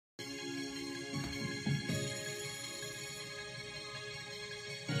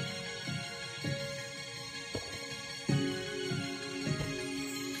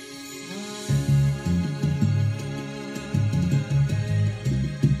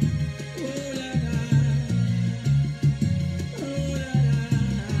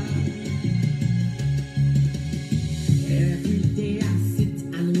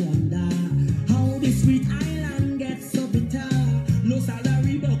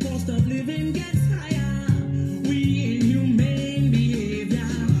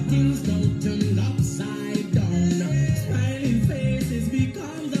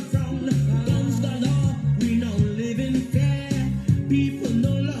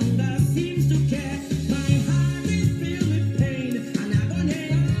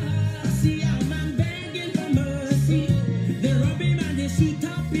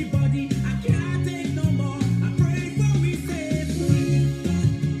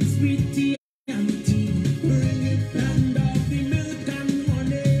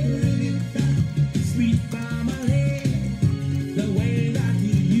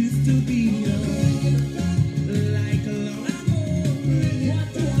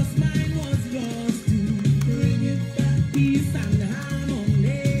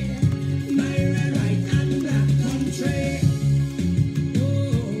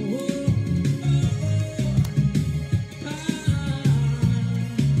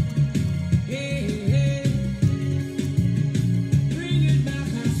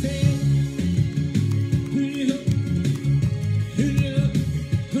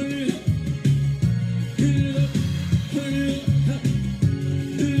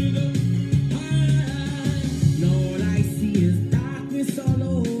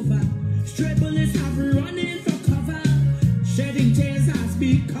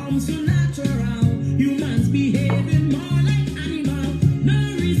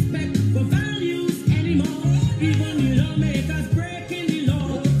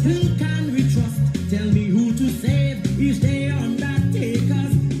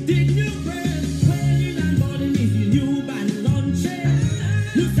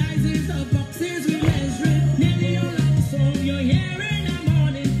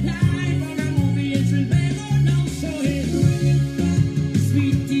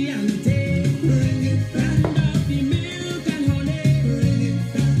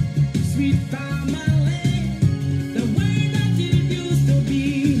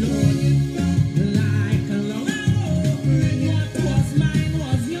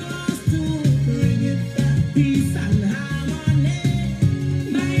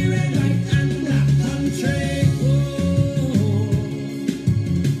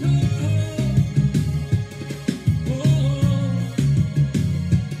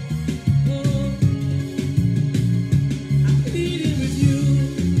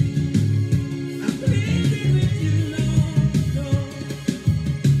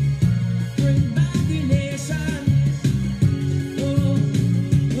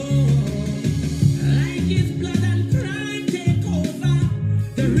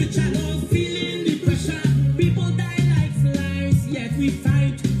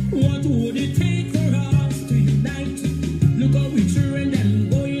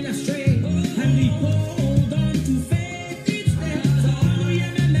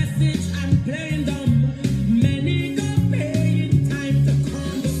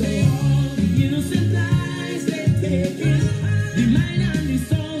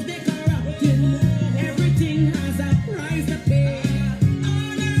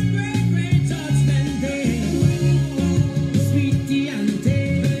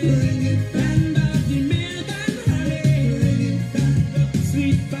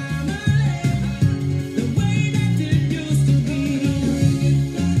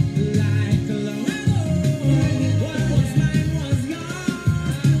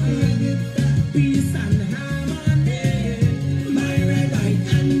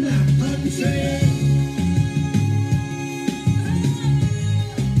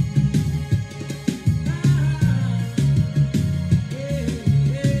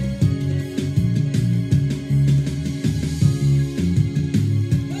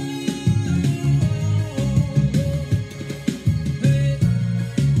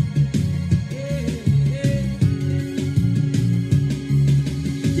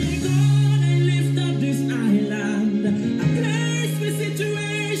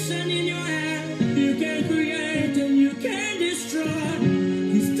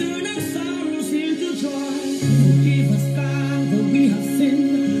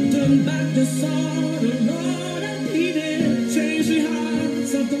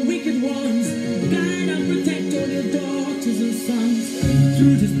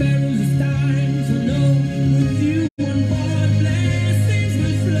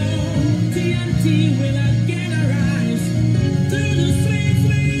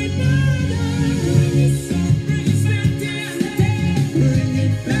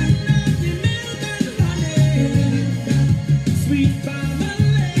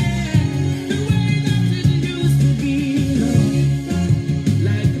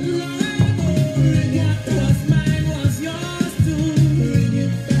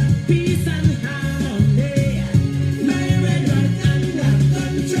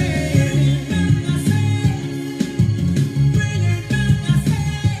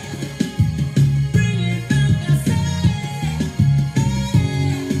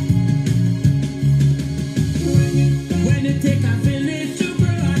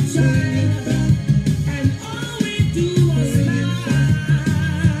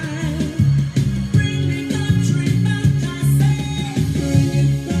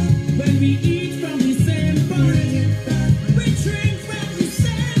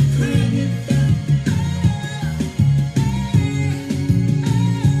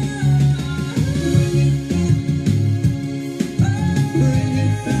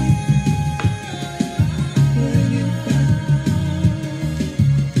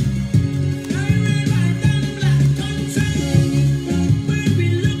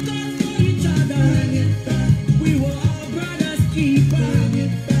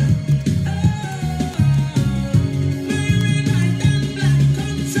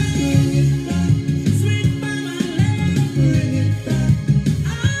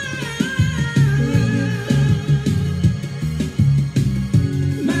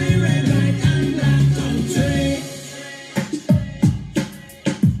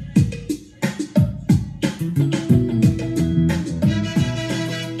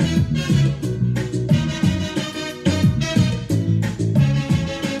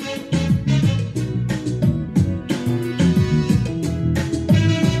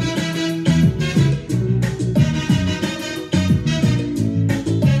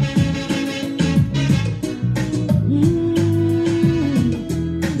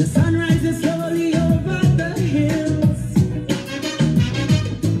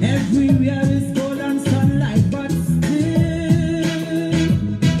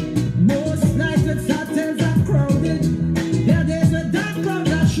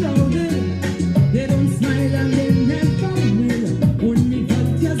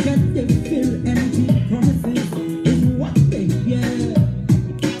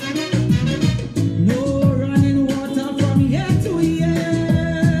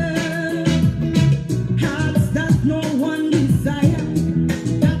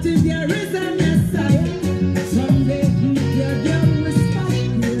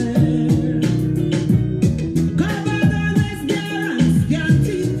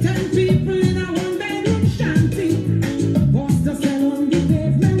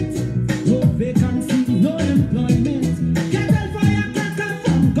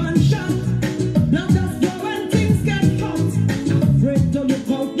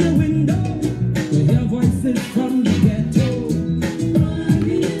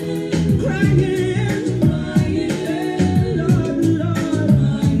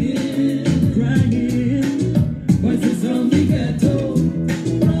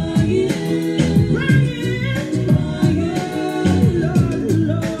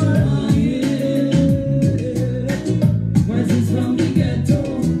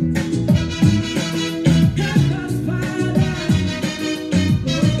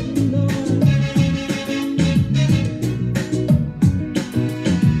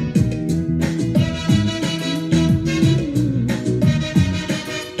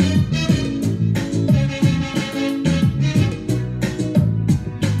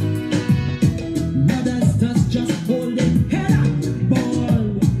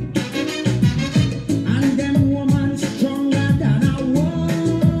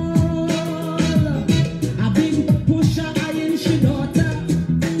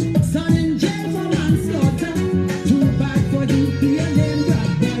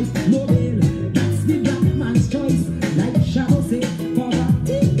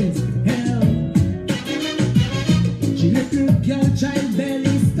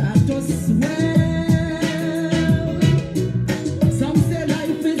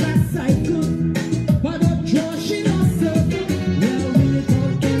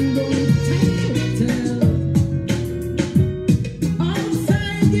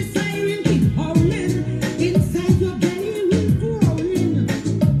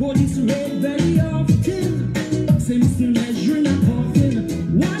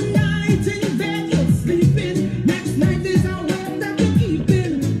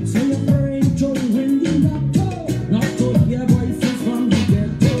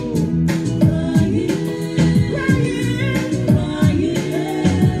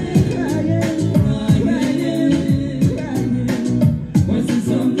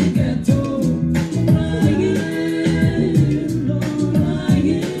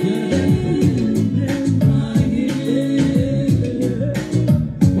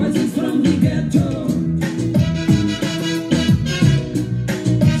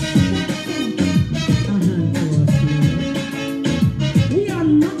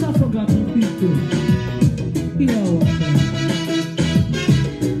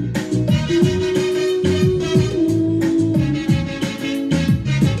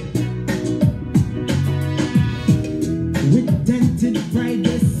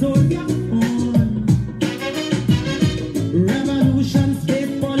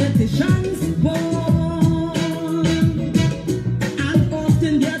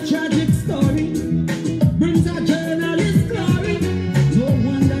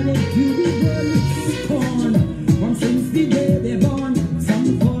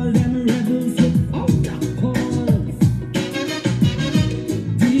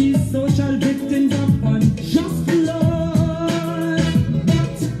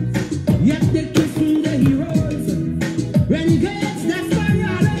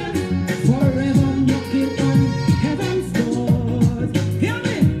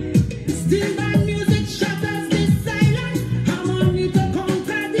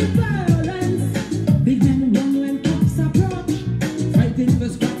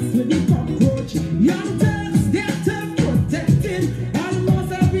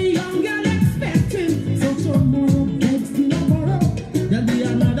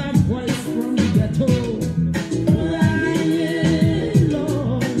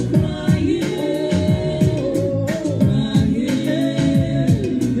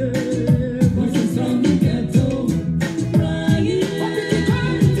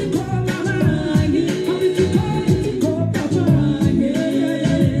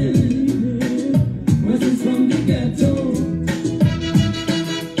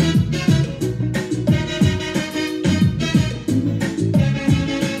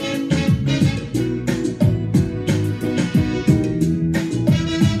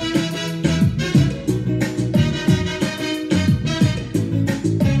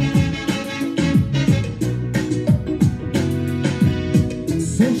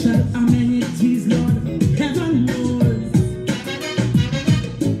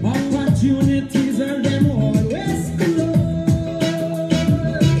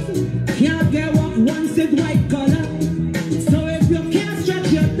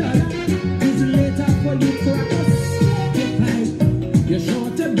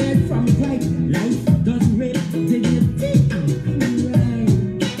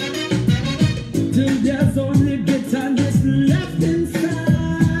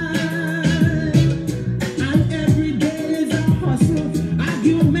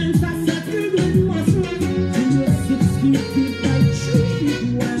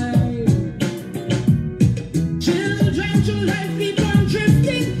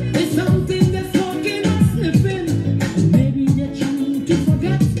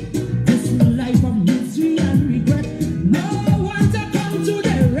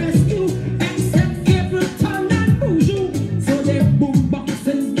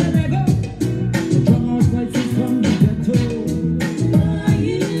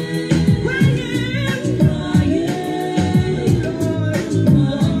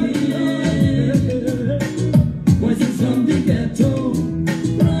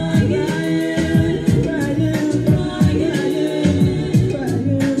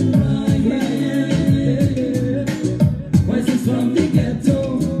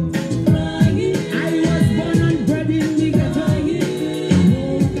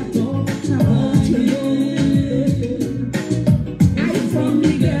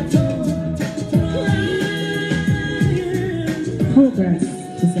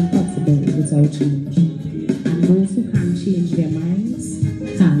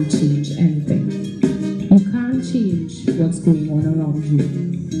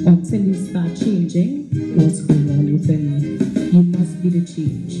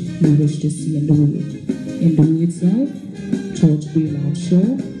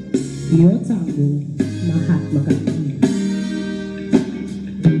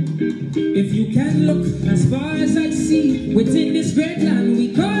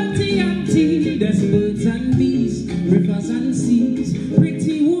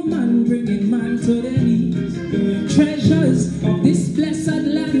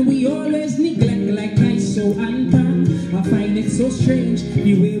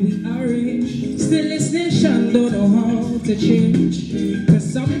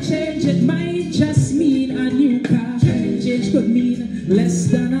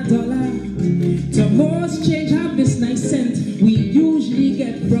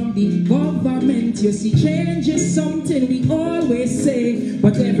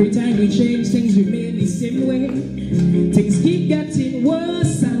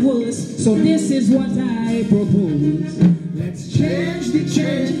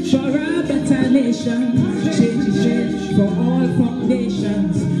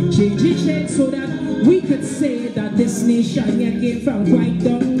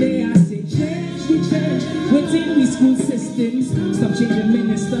Stop changing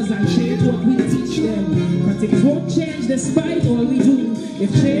ministers and change what we teach them. But things won't change despite all we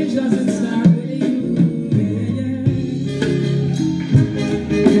if change doesn't start with you.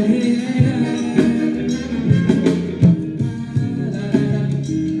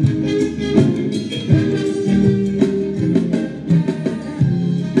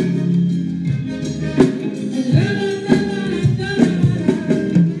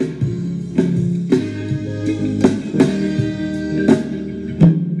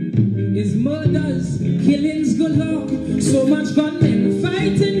 Is murders, killings galore, so much gunmen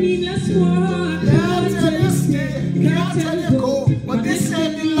fighting meaningless war. Can't tell you stay, can't tell you go, but this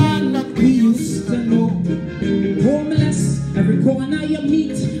ain't the land that we used to know. Homeless, every corner you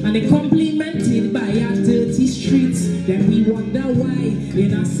meet, and they complimented by our dirty streets. Then we wonder why,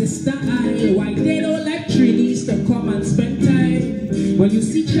 in our sister eye, why they don't let Trinis to come and spend time. Well, you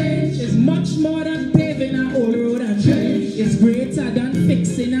see, change is much more than paving our old road, and change is greater than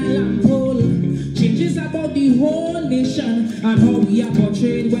fixing a lamp pole. Change is about the whole nation and how we are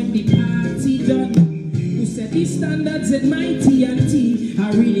portrayed when the party done. Who set these standards in my TNT?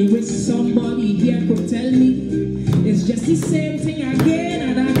 I really wish somebody here could tell me. It's just the same thing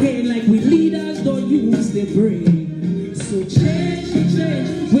again and again, like we leaders don't use their brain. So change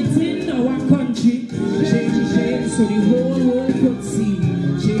within our country. Change so the whole world could see.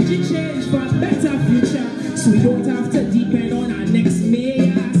 Change for a better future, so we don't have to depend on our next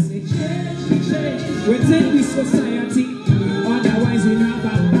mayor. Say change within the society. Otherwise we have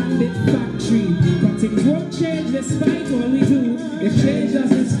a bandit factory. But things won't change despite what we do if change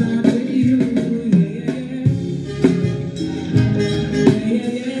doesn't start with you.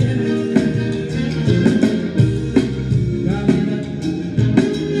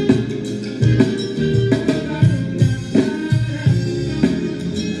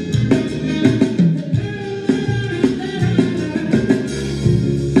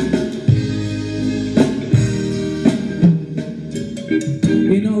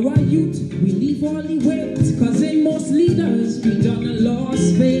 In our youth, we leave all the weight, cause in most leaders, we done a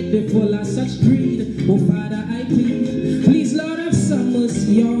lost faith. They full of such greed. Oh Father, I plead, please Lord have some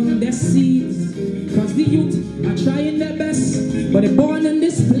mercy on their seeds. Cause the youth are trying their best, but they're born in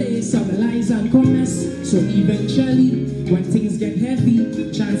this place of lies and commerce. So eventually, when things get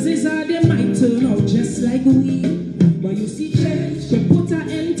heavy, chances are they might turn out just like we. But you see, change could put an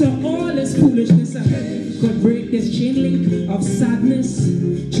end to all this foolishness and could break this chain link of sadness.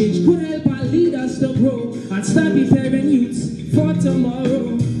 Change could help our leaders to grow and start preparing youths for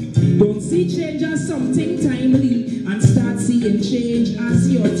tomorrow. Don't see change as something timely and start seeing change as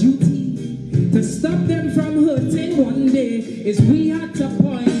your duty. To stop them from hurting one day is we had to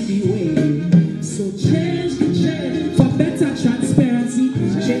point the way. So change for better transparency.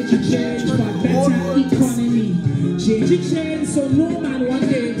 Change for better economy. Change so no man one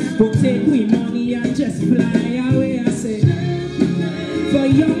day will take we money and just fly away. I say for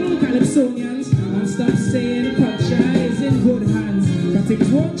young Calypsonians, and stop saying culture is in good hands. But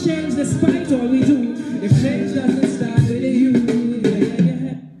it won't change despite all we do if change doesn't start with you.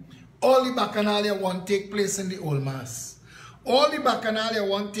 All the bacchanalia won't take place in the old mass. All the bacchanalia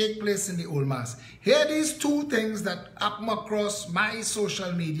won't take place in the old mass. Here are these two things that happen across my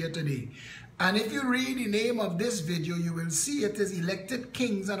social media today. And if you read the name of this video, you will see it is elected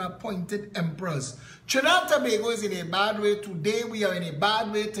kings and appointed emperors. Trinidad and Tobago is in a bad way today. We are in a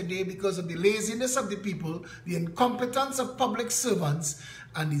bad way today because of the laziness of the people, the incompetence of public servants,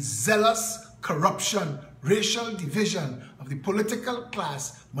 and the zealous corruption, racial division of the political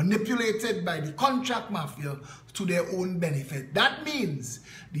class manipulated by the contract mafia to their own benefit. That means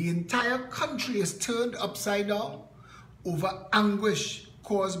the entire country is turned upside down over anguish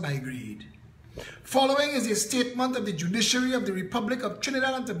caused by greed. Following is a statement of the Judiciary of the Republic of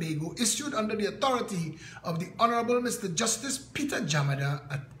Trinidad and Tobago issued under the authority of the Honorable Mr. Justice Peter Jamada,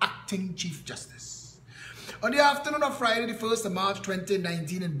 Acting Chief Justice. On the afternoon of Friday, the 1st of March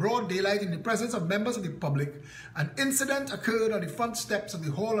 2019, in broad daylight in the presence of members of the public, an incident occurred on the front steps of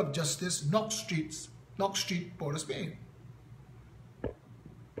the Hall of Justice, Knox Street, Port of Spain.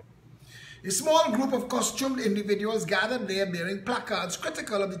 A small group of costumed individuals gathered there bearing placards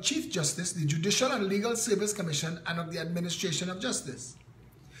critical of the Chief Justice, the Judicial and Legal Service Commission, and of the Administration of Justice.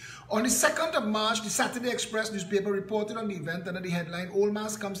 On the 2nd of March, the Saturday Express newspaper reported on the event under the headline, "Old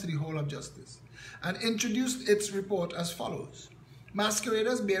Mass Comes to the Hall of Justice," and introduced its report as follows.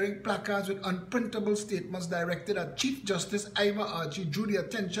 Masqueraders bearing placards with unprintable statements directed at Chief Justice Ivor Archie drew the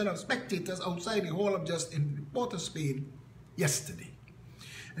attention of spectators outside the Hall of Justice in Port of Spain yesterday.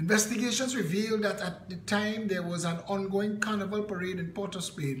 Investigations revealed that at the time there was an ongoing carnival parade in Port of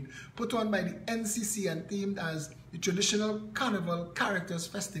Spain put on by the NCC and themed as the traditional Carnival Characters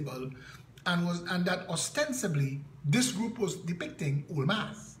Festival and that ostensibly this group was depicting Old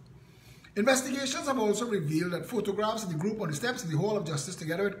Mass. Investigations have also revealed that photographs of the group on the steps of the Hall of Justice,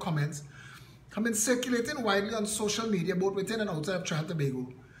 together with comments, have been circulating widely on social media both within and outside of Trinidad and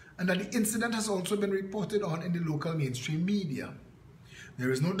Tobago, and that the incident has also been reported on in the local mainstream media.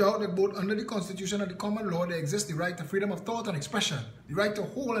 There is no doubt that both under the Constitution and the common law there exists the right to freedom of thought and expression, the right to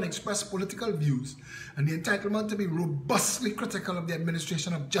hold and express political views, and the entitlement to be robustly critical of the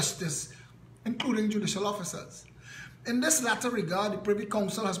administration of justice, including judicial officers. In this latter regard, the Privy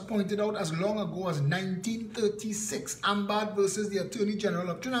Council has pointed out as long ago as 1936, Ambad versus the Attorney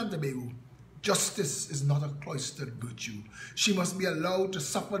General of Trinidad and Tobago, justice is not a cloistered virtue. She must be allowed to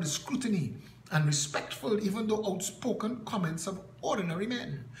suffer the scrutiny and respectful, even though outspoken comments of ordinary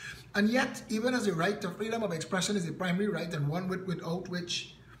men. And yet, even as the right to freedom of expression is a primary right and one without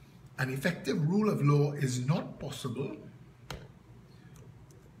which an effective rule of law is not possible,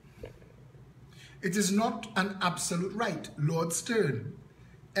 it is not an absolute right. Lord Stern,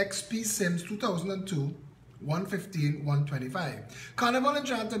 XP Sims 2002, 115, 125. Carnival in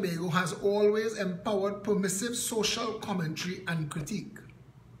Trinidad and Tobago has always empowered permissive social commentary and critique.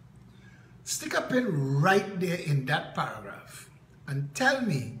 Stick a pin right there in that paragraph and tell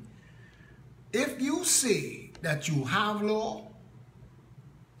me, if you say that you have law,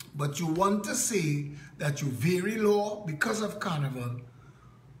 but you want to say that you vary law because of Carnival,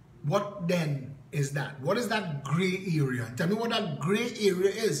 what then is that? What is that gray area? Tell me what that gray area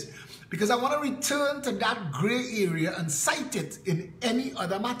is, because I want to return to that gray area and cite it in any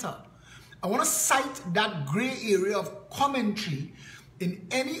other matter. I want to cite that gray area of commentary in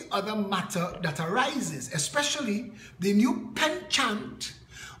any other matter that arises, especially the new penchant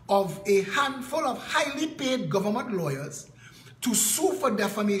of a handful of highly paid government lawyers to sue for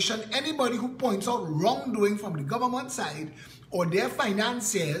defamation anybody who points out wrongdoing from the government side or their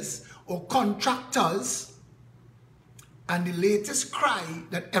financiers or contractors, and the latest cry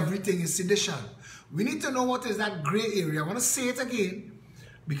that everything is sedition. We need to know what is that gray area. I want to say it again,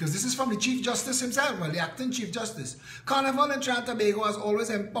 because this is from the Chief Justice himself, well, the acting Chief Justice. Carnival in Trinidad and Tobago has always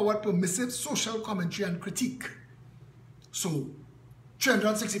empowered permissive social commentary and critique. So,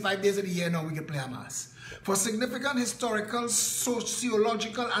 365 days of the year now we can play a mass. For significant historical,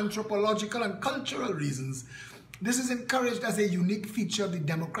 sociological, anthropological, and cultural reasons, this is encouraged as a unique feature of the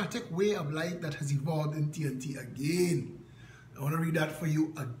democratic way of life that has evolved in TNT again. I want to read that for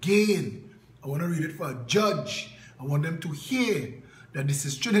you again. I want to read it for a judge. I want them to hear that this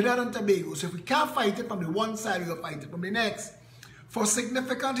is Trinidad and Tobago. So if we can't fight it from the one side, we'll fight it from the next. For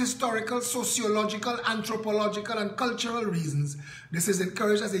significant historical, sociological, anthropological, and cultural reasons, this is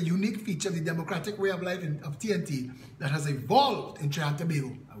encouraged as a unique feature of the democratic way of life of TNT that has evolved in Trinidad and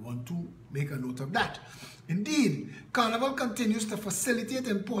Tobago. I want to make a note of that. Indeed, Carnival continues to facilitate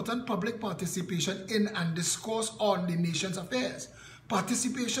important public participation in and discourse on the nation's affairs,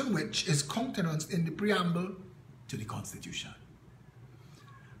 participation which is countenanced in the preamble to the Constitution.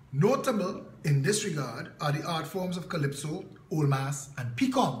 Notable in this regard are the art forms of Calypso, Old Mass, and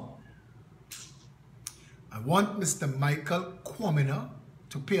Picong. I want Mr. Michael Quamina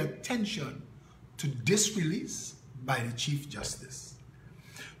to pay attention to this release by the Chief Justice.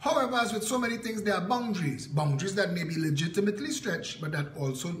 However, as with so many things, there are boundaries that may be legitimately stretched, but that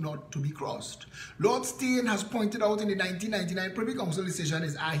also not to be crossed. Lord Steen has pointed out in the 1999 Privy Council decision,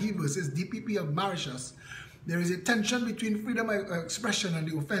 is Ahi versus DPP of Mauritius, there is a tension between freedom of expression and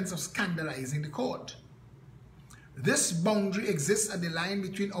the offense of scandalizing the court. This boundary exists at the line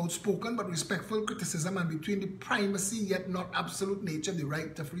between outspoken but respectful criticism and between the primacy yet not absolute nature of the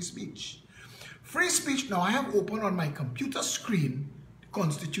right to free speech. Free speech, now I have opened on my computer screen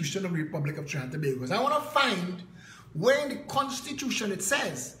Constitution of the Republic of Trinidad and Tobago, because I want to find where in the Constitution it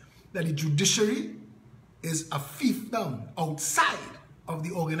says that the judiciary is a fiefdom outside of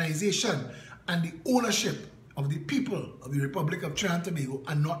the organization and the ownership of the people of the Republic of Trinidad and Tobago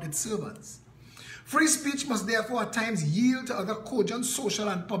and not its servants. Free speech must therefore at times yield to other cogent social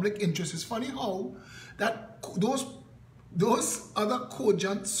and public interests. It's funny how that those other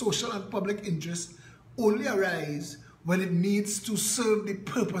cogent social and public interests only arise when it needs to serve the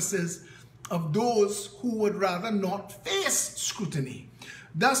purposes of those who would rather not face scrutiny.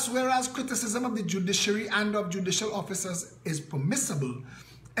 Thus, whereas criticism of the judiciary and of judicial officers is permissible,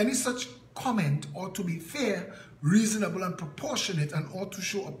 any such comment ought to be fair, reasonable, and proportionate, and ought to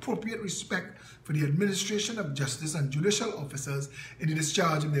show appropriate respect for the administration of justice and judicial officers in the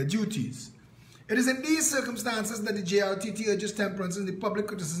discharge of their duties. It is in these circumstances that the JRTT urges temperance in the public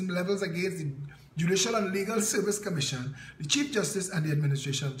criticism levels against the Judicial and Legal Service Commission, the Chief Justice and the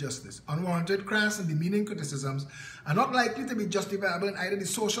Administration of Justice. Unwarranted, crass and demeaning criticisms are not likely to be justifiable in either the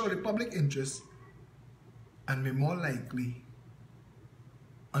social or the public interest and may more likely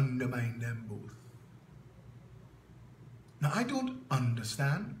undermine them both. Now, I don't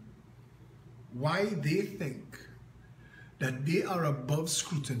understand why they think that they are above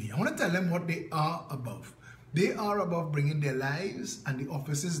scrutiny. I want to tell them what they are above. They are above bringing their lives and the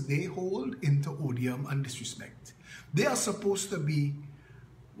offices they hold into odium and disrespect. They are supposed to be,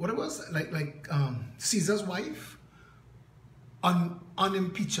 what it was, like Caesar's wife,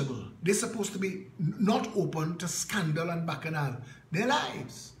 unimpeachable. They're supposed to be not open to scandal and bacchanal. Their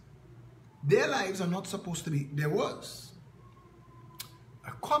lives are not supposed to be. There was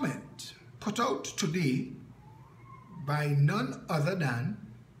a comment put out today by none other than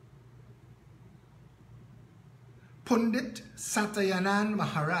Pundit Satyanand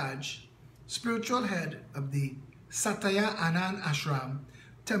Maharaj, spiritual head of the Satya Anand Ashram,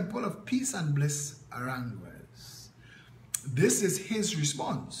 Temple of Peace and Bliss, Arangwas. This is his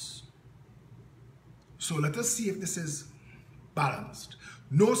response. So let us see if this is balanced.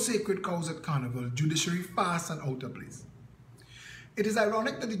 No sacred cows at carnival, judiciary fast and out of place. It is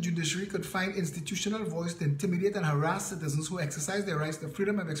ironic that the judiciary could find institutional voice to intimidate and harass citizens who exercise their rights to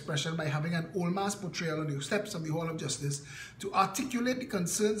freedom of expression by having an old mass portrayal on the steps of the Hall of Justice to articulate the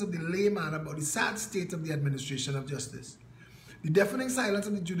concerns of the layman about the sad state of the administration of justice. The deafening silence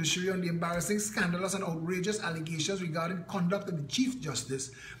of the judiciary on the embarrassing, scandalous and outrageous allegations regarding conduct of the Chief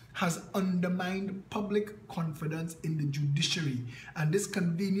Justice has undermined public confidence in the judiciary, and this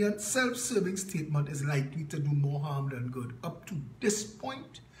convenient, self-serving statement is likely to do more harm than good. Up to this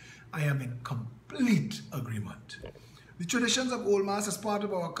point, I am in complete agreement. The traditions of Old Mass as part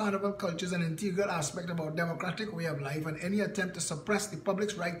of our carnival culture is an integral aspect of our democratic way of life, and any attempt to suppress the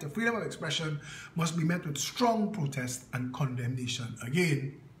public's right to freedom of expression must be met with strong protest and condemnation.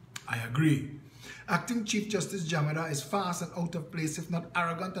 Again, I agree. Acting Chief Justice Jamada is fast and out of place, if not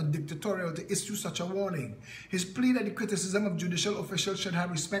arrogant and dictatorial, to issue such a warning. His plea that the criticism of judicial officials should have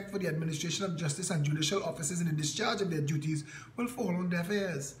respect for the administration of justice and judicial officers in the discharge of their duties will fall on deaf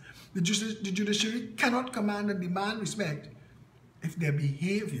ears. The judiciary cannot command and demand respect if their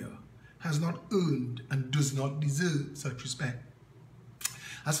behavior has not earned and does not deserve such respect.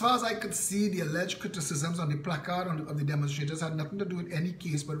 As far as I could see, the alleged criticisms on the placard of the demonstrators had nothing to do with any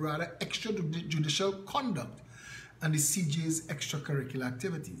case, but rather extrajudicial conduct and the CJ's extracurricular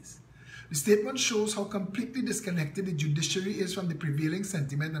activities. The statement shows how completely disconnected the judiciary is from the prevailing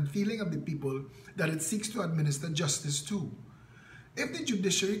sentiment and feeling of the people that it seeks to administer justice to. If the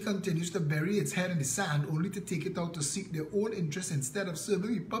judiciary continues to bury its head in the sand only to take it out to seek their own interests instead of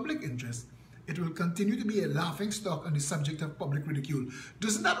serving the public interest, it will continue to be a laughing stock on the subject of public ridicule.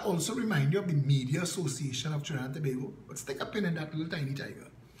 Doesn't that also remind you of the Media Association of Trinidad and Tobago? But stick a pin in that little tiny tiger.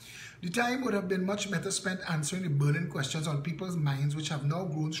 The time would have been much better spent answering the burning questions on people's minds, which have now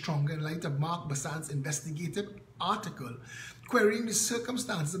grown stronger in light of Mark Bassant's investigative article querying the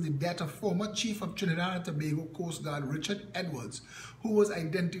circumstances of the death of former Chief of Trinidad and Tobago Coast Guard Richard Edwards, who was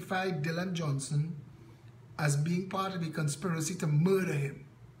identified Dylan Johnson as being part of a conspiracy to murder him.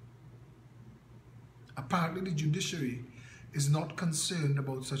 Apparently, the judiciary is not concerned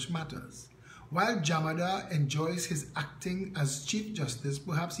about such matters. While Jamada enjoys his acting as Chief Justice,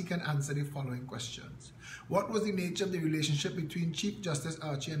 perhaps he can answer the following questions. What was the nature of the relationship between Chief Justice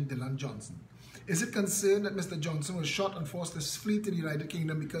Archie and Dylan Johnson? Is it concerned that Mr. Johnson was shot and forced to flee to the United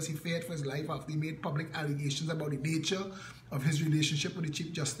Kingdom because he feared for his life after he made public allegations about the nature of his relationship with the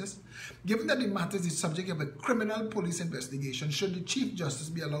Chief Justice? Given that the matter is the subject of a criminal police investigation, should the Chief Justice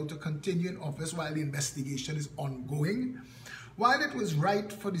be allowed to continue in office while the investigation is ongoing? While it was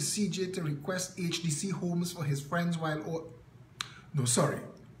right for the CJ to request HDC homes for his friends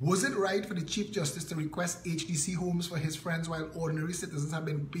Was it right for the Chief Justice to request HDC homes for his friends while ordinary citizens have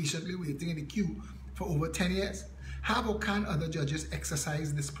been patiently waiting in the queue for over 10 years? Have or can other judges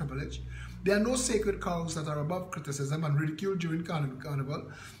exercise this privilege? There are no sacred cows that are above criticism and ridicule during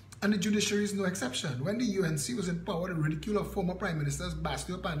Carnival, and the judiciary is no exception. When the UNC was in power, the ridicule of former Prime Ministers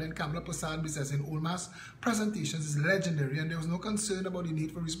Bastio Pandey and Kamla Prasad Biswas in Old Mass presentations is legendary, and there was no concern about the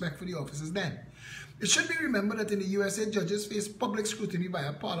need for respect for the officers then. It should be remembered that in the USA, judges face public scrutiny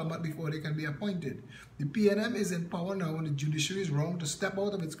via Parliament before they can be appointed. The PNM is in power now, and the judiciary is wrong to step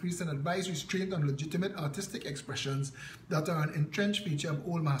out of its crease and advise restraint on legitimate artistic expressions that are an entrenched feature of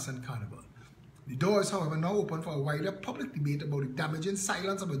Old Mass and Carnival. The door is, however, now open for a wider public debate about the damaging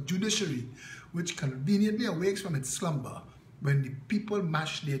silence of a judiciary which conveniently awakes from its slumber when the people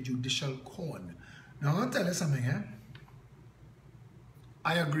mash their judicial corn. Now, I want to tell you something here.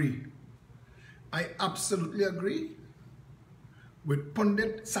 I agree I absolutely agree with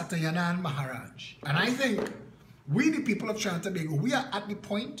Pundit Satyanan Maharaj. And I think we, the people of Trinidad and Tobago, we are at the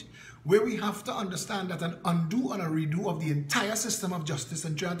point where we have to understand that an undo and a redo of the entire system of justice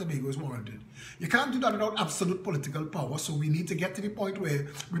in Trinidad and Tobago is warranted. You can't do that without absolute political power, so we need to get to the point where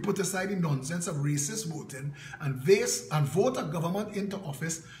we put aside the nonsense of racist voting and vote a government into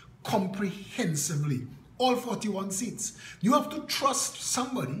office comprehensively. All 41 seats. You have to trust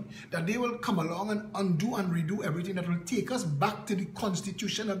somebody that they will come along and undo and redo everything that will take us back to the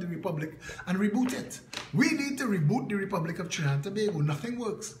Constitution of the Republic and reboot it. We need to reboot the Republic of Trinidad and Tobago. Nothing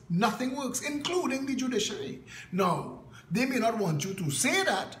works. Nothing works, including the judiciary. Now, they may not want you to say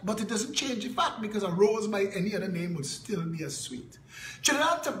that, but it doesn't change the fact, because a rose by any other name would still be as sweet.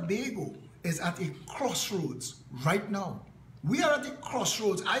 Trinidad and Tobago is at a crossroads right now. We are at a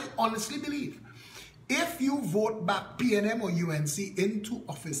crossroads. I honestly believe if you vote back PNM or UNC into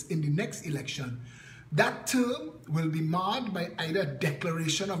office in the next election, that term will be marred by either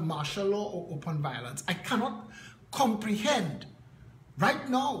declaration of martial law or open violence. I cannot comprehend. Right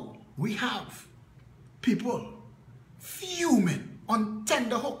now, we have people fuming on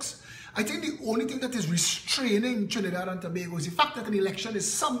tender hooks. I think the only thing that is restraining Trinidad and Tobago is the fact that an election is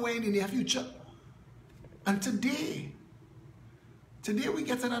somewhere in the near future. And today we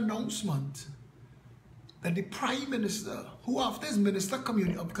get an announcement that the Prime Minister, who after his Minister of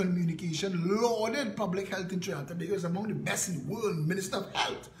Communication lauded public health in Trinidad and Tobago as among the best in the world, Minister of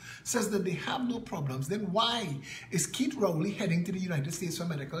Health, says that they have no problems, then why is Keith Rowley heading to the United States for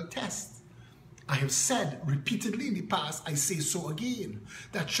medical tests? I have said repeatedly in the past, I say so again,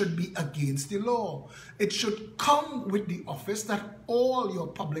 that should be against the law. It should come with the office that all your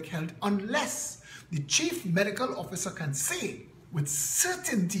public health, unless the chief medical officer can say with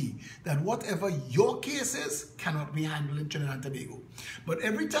certainty that whatever your case is cannot be handled in Trinidad and Tobago. But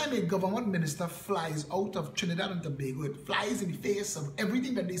every time a government minister flies out of Trinidad and Tobago, it flies in the face of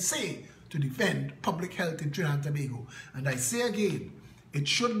everything that they say to defend public health in Trinidad and Tobago. And I say again, it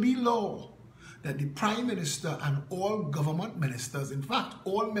should be law that the Prime Minister and all government ministers, in fact,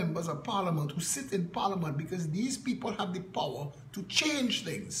 all members of Parliament who sit in Parliament, because these people have the power to change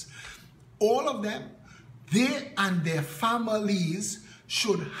things, all of them, they and their families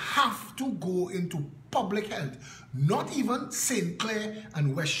should have to go into public health. Not even St. Clair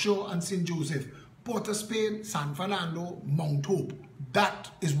and West Shore and St. Joseph, Port of Spain, San Fernando, Mount Hope.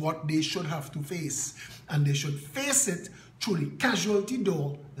 That is what they should have to face. And they should face it through the casualty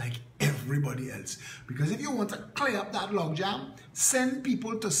door like everybody else. Because if you want to clear up that logjam, send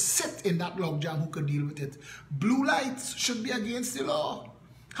people to sit in that logjam who could deal with it. Blue lights should be against the law.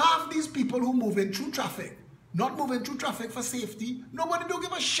 Half these people who move in through traffic, not moving through traffic for safety, nobody don't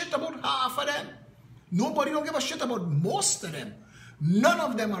give a shit about half of them. Nobody don't give a shit about most of them. None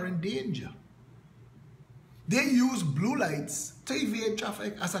of them are in danger. They use blue lights to evade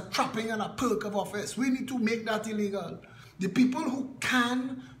traffic as a trapping and a perk of office. We need to make that illegal. The people who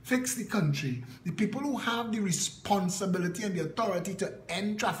can fix the country, the people who have the responsibility and the authority to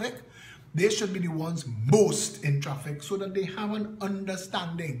end traffic, they should be the ones most in traffic so that they have an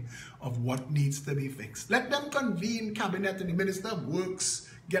understanding of what needs to be fixed. Let them convene cabinet and the Minister of Works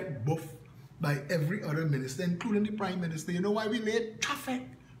get buffed by every other minister, including the Prime Minister. You know why we late? Traffic.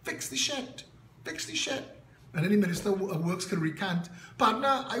 Fix the shit. Fix the shit. And then the Minister of Works can recant.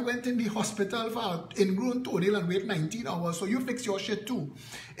 Partner, I went in the hospital for ingrown toenail and wait 19 hours, so you fix your shit too.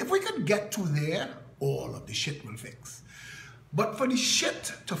 If we could get to there, all of the shit will fix. But for the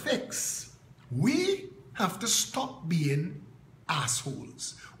shit to fix, we have to stop being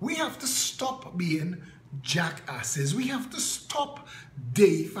assholes. We have to stop being jackasses. We have to stop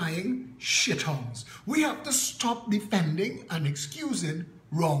deifying shithounds. We have to stop defending and excusing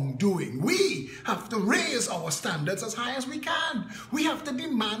wrongdoing. We have to raise our standards as high as we can. We have to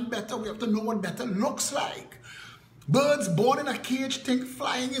demand better. We have to know what better looks like. Birds born in a cage think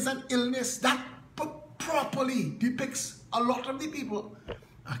flying is an illness. That properly depicts a lot of the people.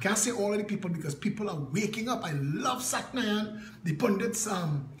 I can't say all of the people because people are waking up. I love Satnayan, the pundit's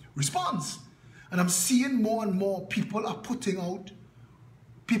response. And I'm seeing more and more people are putting out,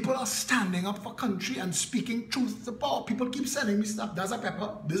 people are standing up for country and speaking truth to power. People keep sending me stuff. There's a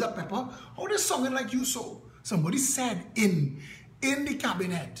pepper, there's a pepper. How they singing like you so? Somebody said in the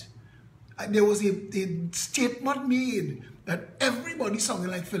cabinet, there was a statement made that everybody singing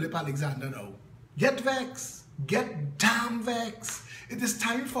like Philip Alexander now. Get vexed. Get damn vexed. It is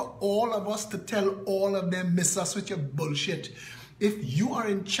time for all of us to tell all of them, miss us with your bullshit. if you are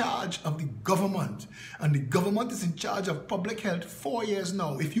in charge of the government, and the government is in charge of public health 4 years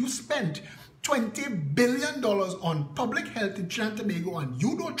now, if you spent $20 billion on public health in Trinidad and Tobago and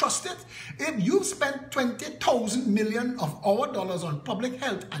you don't trust it, if you spent 20,000 million of our dollars on public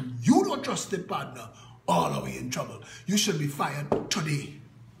health and you don't trust it, partner, all are we in trouble. You should be fired today.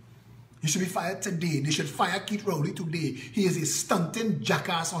 You should be fired today. They should fire Keith Rowley today. He is a stunting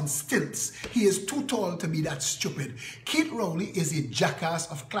jackass on stilts. He is too tall to be that stupid. Keith Rowley is a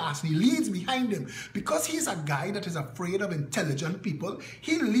jackass of class. He leads behind him. Because he's a guy that is afraid of intelligent people,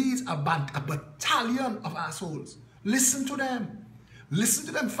 he leads a battalion of assholes. Listen to them. Listen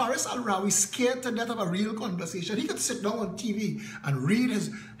to them. Faris Al-Rawi, scared to death of a real conversation. He could sit down on TV and read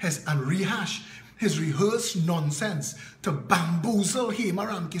and rehash his rehearsed nonsense to bamboozle Hema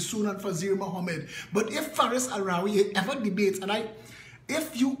Ramkisoon and Fazir Mohammed. But if Faris Al-Rawi ever debates, and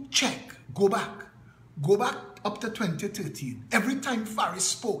if you check, go back up to 2013, every time Faris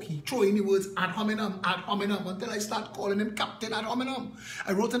spoke, he threw in the words ad hominem, until I start calling him Captain ad hominem.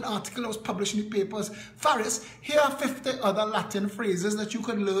 I wrote an article that was published in the papers. Faris, here are 50 other Latin phrases that you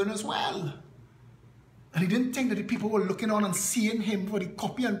could learn as well. And he didn't think that the people were looking on and seeing him for the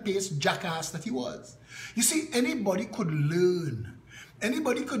copy and paste jackass that he was. You see, anybody could learn.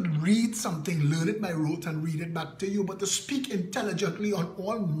 Anybody could read something, learn it by rote and read it back to you. But to speak intelligently on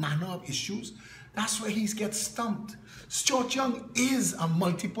all manner of issues, that's where he gets stumped. Stuart Young is a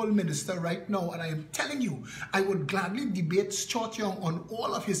multiple minister right now. And I am telling you, I would gladly debate Stuart Young on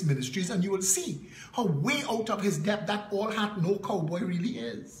all of his ministries. And you will see how way out of his depth that all hat, no cowboy really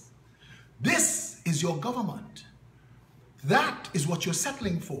is. This is your government. That is what you're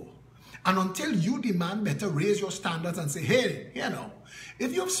settling for. And until you demand better, raise your standards and say, hey, you know,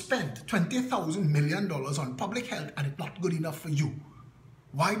 if you've spent $20,000 million on public health and it's not good enough for you,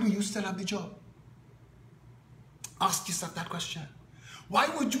 why do you still have the job? Ask yourself that question. Why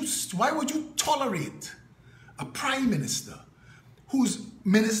would you tolerate a prime minister whose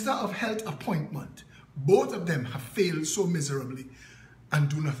minister of health appointment, both of them have failed so miserably, and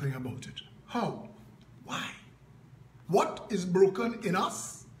do nothing about it? How? Why? What is broken in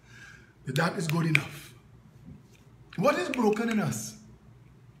us that is good enough? What is broken in us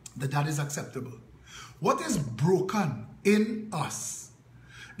that is acceptable? What is broken in us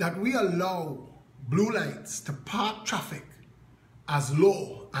that we allow blue lights to park traffic as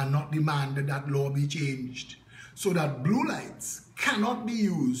law and not demand that that law be changed, so that blue lights cannot be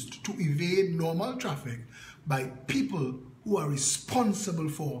used to evade normal traffic by people who are responsible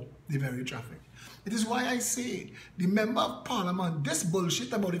for the very traffic? It is why I say the member of parliament, this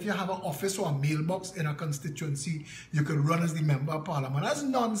bullshit about if you have an office or a mailbox in a constituency, you can run as the member of parliament. That's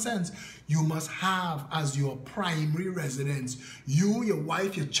nonsense. You must have as your primary residence, you, your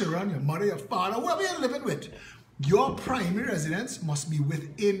wife, your children, your mother, your father, whoever you're living with, your primary residence must be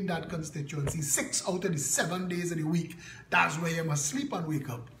within that constituency 6 out of the 7 days of the week. That's where you must sleep and wake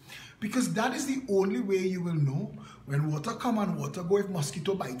up. Because that is the only way you will know when water come and water go, if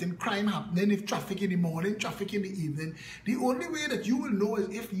mosquito biting, crime happening, if traffic in the morning, traffic in the evening. The only way that you will know is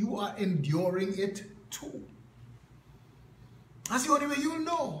if you are enduring it too. That's the only way you will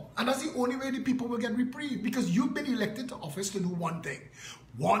know. And that's the only way the people will get reprieve. Because you've been elected to office to do one thing.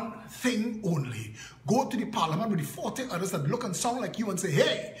 One thing only. Go to the parliament with the 40 others that look and sound like you and say,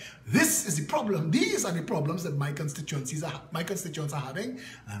 hey, this is the problem. These are the problems that my constituents are having,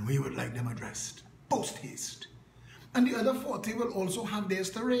 and we would like them addressed. Post haste. And the other 40 will also have theirs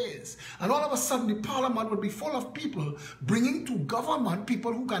to raise. And all of a sudden, the parliament will be full of people bringing to government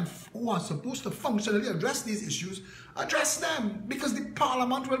people who are supposed to functionally address these issues, address them. Because the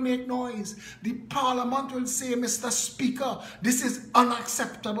parliament will make noise. The parliament will say, Mr. Speaker, this is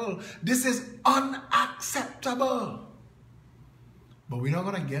unacceptable. This is unacceptable. But we're not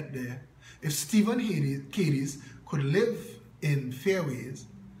going to get there. If Stephen Cadiz could live in Fairways,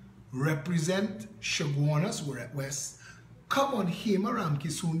 represent Chaguanas West, come on Hema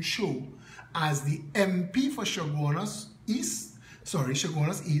Ramkisoon show as the MP for Chaguanas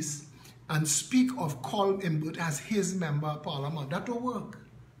East, and speak of Colm Imbert as his member of parliament. That will work.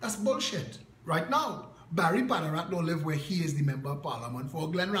 That's bullshit. Right now, Barry Padarat don't live where he is the member of parliament for.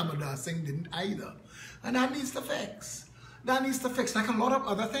 Glenn Ramadas Singh didn't either. And that needs to fix. That needs to fix, like a lot of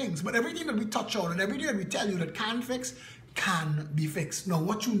other things. But everything that we touch on and everything that we tell you that can fix, can be fixed. Now,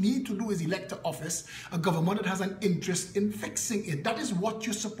 what you need to do is elect to office a government that has an interest in fixing it. That is what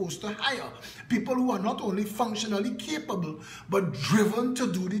you're supposed to hire. People who are not only functionally capable, but driven to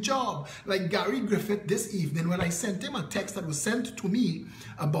do the job. Like Gary Griffith this evening, when I sent him a text that was sent to me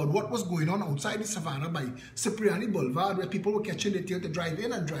about what was going on outside the Savannah by Cipriani Boulevard, where people were catching the tail to drive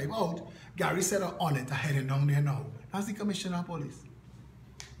in and drive out, Gary said, on it, I'm heading down there now. as the Commissioner of Police.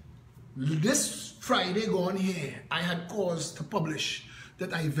 This Friday gone here, I had cause to publish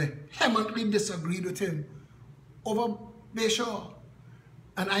that I vehemently disagreed with him over Bayshore.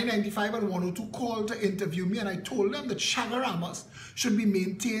 And I-95 and 102 called to interview me, and I told them that Chagaramas should be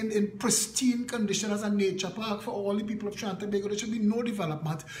maintained in pristine condition as a nature park for all the people of Trinidad and Tobago. There should be no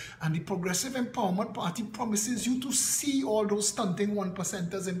development. And the Progressive Empowerment Party promises you to see all those stunting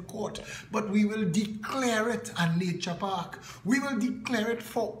 1%ers in court. But we will declare it a nature park. We will declare it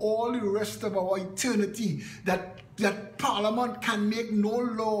for all the rest of our eternity that Parliament can make no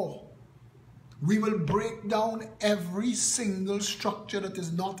law. We will break down every single structure that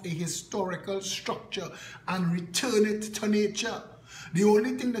is not a historical structure and return it to nature. The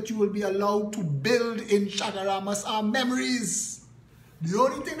only thing that you will be allowed to build in Chagaramas are memories. The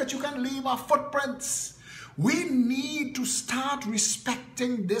only thing that you can leave are footprints. We need to start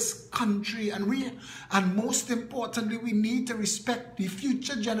respecting this country, and most importantly, we need to respect the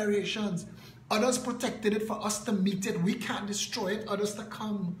future generations. Others protected it for us to meet it. We can't destroy it, others to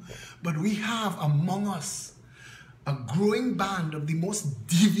come. But we have among us a growing band of the most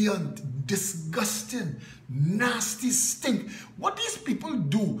deviant, disgusting, nasty stink. What these people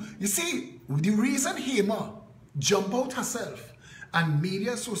do, you see, the reason Hema jump out herself and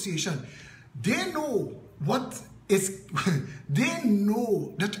Media Association, they know what is, they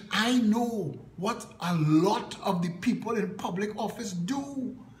know that I know what a lot of the people in public office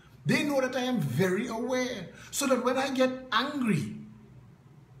do. They know that I am very aware, so that when I get angry,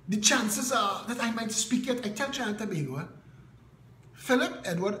 the chances are that I might speak it. I tell Trinidad and Tobago, Philip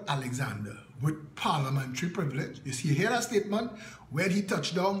Edward Alexander, with parliamentary privilege, you see, hear that statement, when he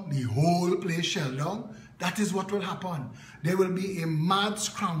touched down, the whole place shell down. That is what will happen. There will be a mad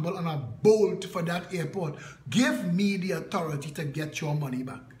scramble and a bolt for that airport. Give me the authority to get your money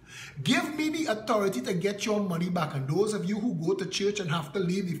back. Give me the authority to get your money back. And those of you who go to church and have to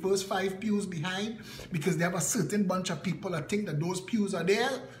leave the first 5 pews behind because they have a certain bunch of people that think that those pews are there,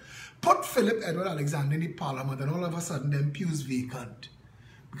 put Philip Edward Alexander in the parliament and all of a sudden them pews vacant.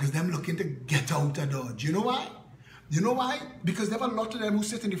 Because them looking to get out of Dodge. You know why? You know why? Because there are a lot of them who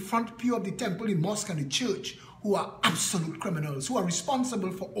sit in the front pew of the temple, the mosque and the church who are absolute criminals, who are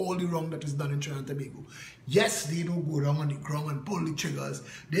responsible for all the wrong that is done in Trinidad and Tobago. Yes, they don't go down on the ground and pull the triggers.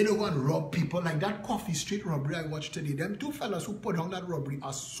 They don't go and rob people like that Coffee Street robbery I watched today. Them 2 fellas who put down that robbery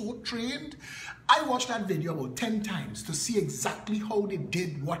are so trained. I watched that video about 10 times to see exactly how they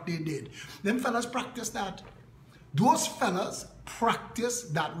did what they did. Them fellas practice that. Those fellas practice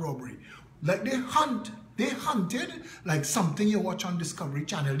that robbery. Like they hunted like something you watch on Discovery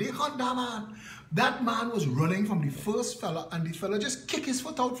Channel. They hunt that man. That man was running from the first fella, and the fella just kicked his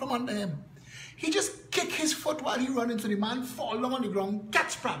foot out from under him. He just kicked his foot while he ran into the man, fall down on the ground,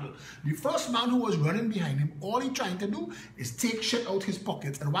 catch paddle. The first man who was running behind him, all he trying to do is take shit out his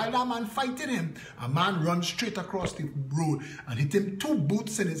pockets. And while that man fighting him, a man runs straight across the road and hit him 2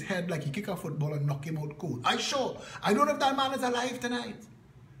 boots in his head like he kick a football and knock him out cold. I don't know if that man is alive tonight.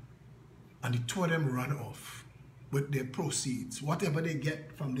 And the 2 of them run off with their proceeds, whatever they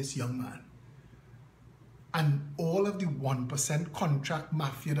get from this young man. And all of the 1% contract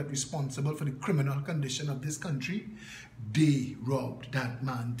mafia that's responsible for the criminal condition of this country, they robbed that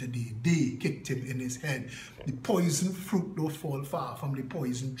man today. They kicked him in his head. The poison fruit don't fall far from the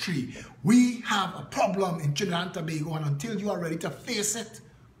poison tree. We have a problem in Trinidad and Tobago, and until you are ready to face it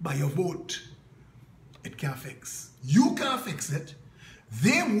by your vote, it can't fix. You can't fix it.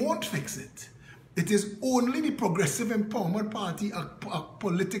 They won't fix it. It is only the Progressive Empowerment Party, a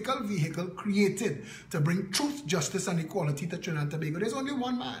political vehicle created to bring truth, justice, and equality to Trinidad and Tobago. There's only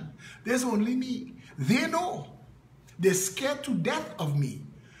one man. There's only me. They know. They're scared to death of me.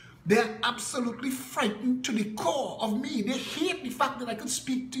 They're absolutely frightened to the core of me. They hate the fact that I could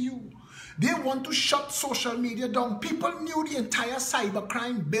speak to you. They want to shut social media down. People knew the entire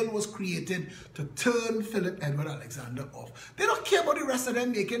cybercrime bill was created to turn Philip Edward Alexander off. They don't care about the rest of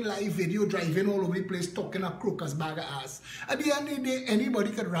them making live video, driving all over the place, talking a crocus bag of ass. At the end of the day,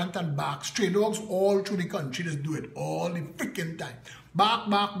 anybody can rant and bark. Stray dogs all through the country just do it all the freaking time. Bark,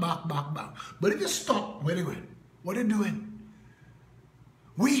 bark, bark, bark, bark. But if you stop, where are they going? What are they doing?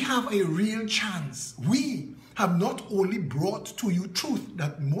 We have a real chance. We have not only brought to you truth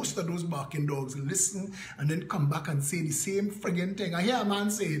that most of those barking dogs listen and then come back and say the same friggin' thing. I hear a man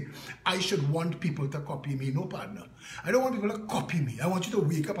saying, I should want people to copy me. No, partner. I don't want people to copy me. I want you to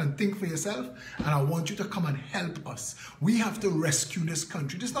wake up and think for yourself, and I want you to come and help us. We have to rescue this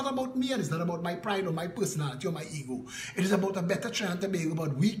country. It's not about me, and it's not about my pride or my personality or my ego. It is about a better Trinidad and Tobago,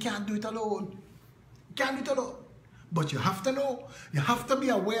 but we can't do it alone. We can't do it alone. But you have to know, you have to be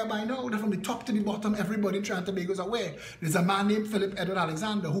aware by now that from the top to the bottom, everybody in Trinidad and Tobago is aware. There's a man named Philip Edward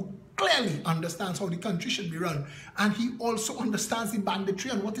Alexander who clearly understands how the country should be run. And he also understands the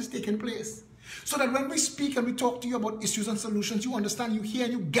banditry and what is taking place. So that when we speak and we talk to you about issues and solutions, you understand, you hear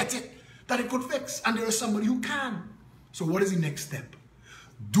and you get it, that it could fix. And there is somebody who can. So what is the next step?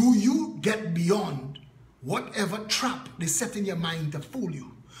 Do you get beyond whatever trap they set in your mind to fool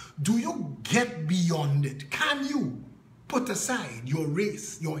you? Do you get beyond it? Can you put aside your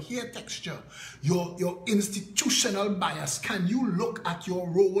race, your hair texture, your institutional bias? Can you look at your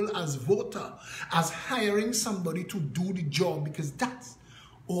role as voter, as hiring somebody to do the job? Because that's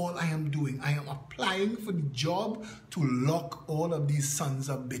all I am doing. I am applying for the job to lock all of these sons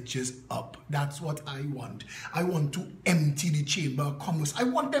of bitches up. That's what I want. I want to empty the chamber of commerce. I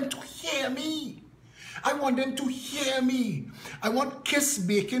want them to hear me. I want them to hear me. I want Kiss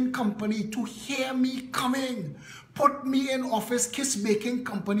Baking Company to hear me coming. Put me in office. Kiss Baking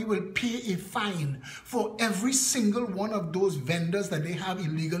Company will pay a fine for every single one of those vendors that they have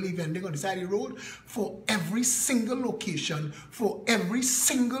illegally vending on the side of the road, for every single location, for every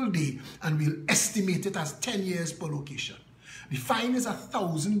single day, and we'll estimate it as 10 years per location. The fine is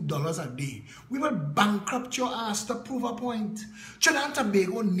 $1,000 a day. We will bankrupt your ass to prove a point. Trinidad and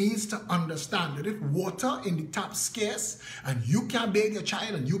Tobago needs to understand that if water in the tap is scarce and you can't bathe your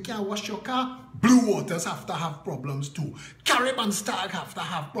child and you can't wash your car, Blue Waters have to have problems too. Caribbean Stag have to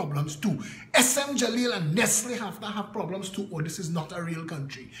have problems too. SM Jaleel and Nestle have to have problems too. Or this is not a real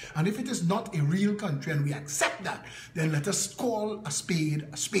country. And if it is not a real country and we accept that, then let us call a spade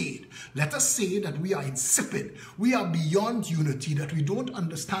a spade. Let us say that we are insipid. We are beyond unity, that we don't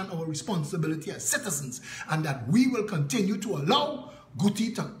understand our responsibility as citizens, and that we will continue to allow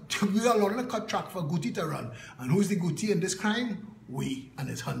Guti we are allowing a cut track for Guti to run. And who's the Guti in this crime? We, and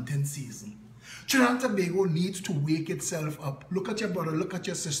it's hunting season. Trinidad and Tobago needs to wake itself up. Look at your brother, look at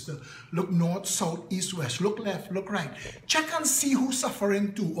your sister. Look north, south, east, west. Look left, look right. Check and see who's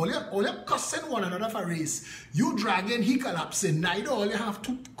suffering too. All you cussing one another for race. You dragging, he collapsing. Neither all you have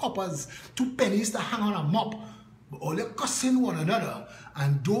 2 coppers, 2 pennies to hang on a mop. But all you cussing one another.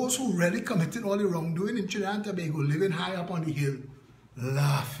 And those who really committed all the wrongdoing in Trinidad and Tobago, living high up on the hill,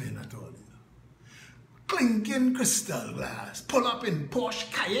 laughing at all. Clinking crystal glass, pull up in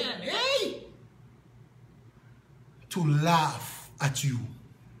Porsche Cayenne, hey! To laugh at you.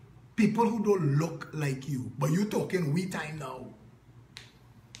 People who don't look like you. But you're talking we time now.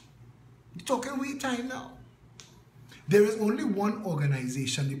 You're talking we time now. There is only one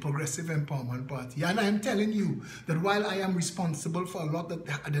organization, the Progressive Empowerment Party. And I am telling you that while I am responsible for a lot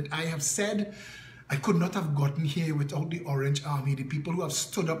that I have said, I could not have gotten here without the Orange Army, the people who have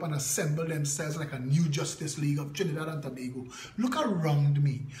stood up and assembled themselves like a new Justice League of Trinidad and Tobago. Look around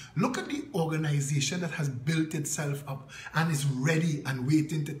me. Look at the organization that has built itself up and is ready and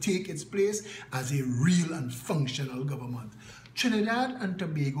waiting to take its place as a real and functional government. Trinidad and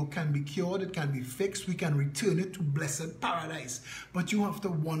Tobago can be cured, it can be fixed, we can return it to blessed paradise. But you have to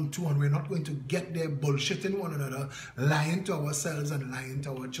want to, and we're not going to get there bullshitting one another, lying to ourselves and lying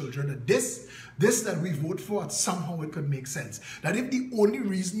to our children. That this that we vote for, somehow it could make sense. That if the only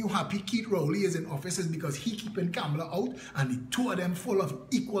reason you happy Keith Rowley is in office is because he keeping Kamala out and the 2 of them full of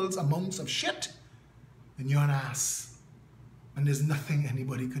equals amounts of shit, then you're an ass. And there's nothing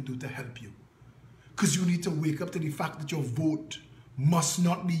anybody could do to help you. Because you need to wake up to the fact that your vote must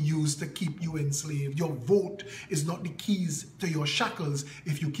not be used to keep you enslaved. Your vote is not the keys to your shackles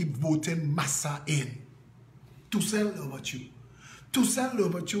if you keep voting massa in. Toussaint Louverture. Toussaint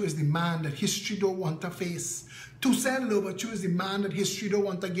Louverture is the man that history don't want to face. Toussaint Louverture is the man that history don't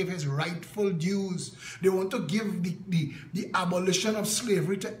want to give his rightful dues. They want to give the abolition of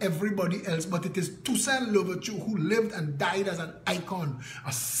slavery to everybody else, but it is Toussaint Louverture who lived and died as an icon,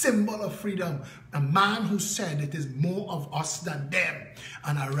 a symbol of freedom, a man who said it is more of us than them,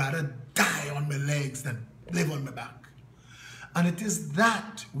 and I'd rather die on my legs than live on my back. And it is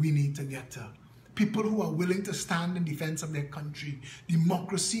that we need to get to. People who are willing to stand in defense of their country.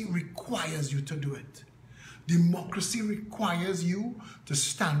 Democracy requires you to do it. Democracy requires you to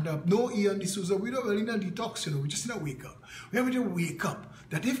stand up. No, Ian D'Souza, we don't really need a detox, we just need to wake up. We have to wake up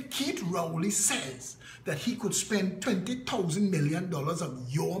that if Keith Rowley says that he could spend $20,000 million of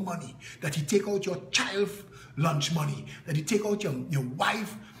your money, that he take out your child lunch money, that he take out your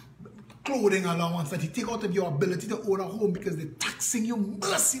wife clothing allowance, that he take out of your ability to own a home because they're taxing you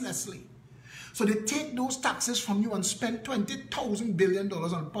mercilessly. So they take those taxes from you and spend $20,000 billion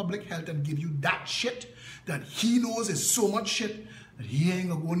on public health and give you that shit that he knows is so much shit that he ain't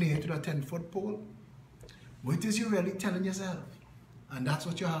gonna go near to the 10-foot pole. What is you really telling yourself? And that's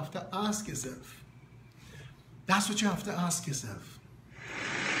what you have to ask yourself. That's what you have to ask yourself.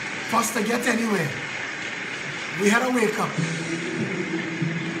 First, to get anywhere, we had to wake up.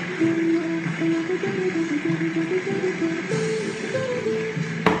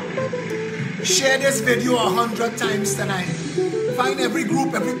 Share this video 100 times tonight. Find every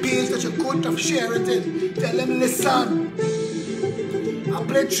group, every page that you could to share it in. Tell them, listen. I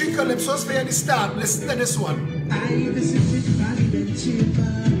played 3 calypsos for you to start. Listen to this one. I visited Valley and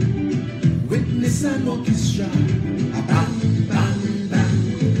Chamber, witness an orchestra, a bang, bang,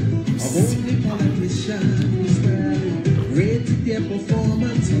 bang, of only politicians, well, rated their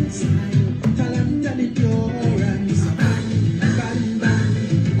performance in style, talent and endurance, a bang, bang,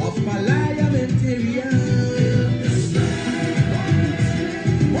 bang, of parliamentarians.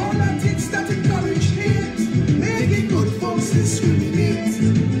 Politics that encourage hate, making good folks discriminate,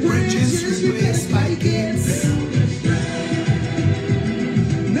 bridges replaced by gates.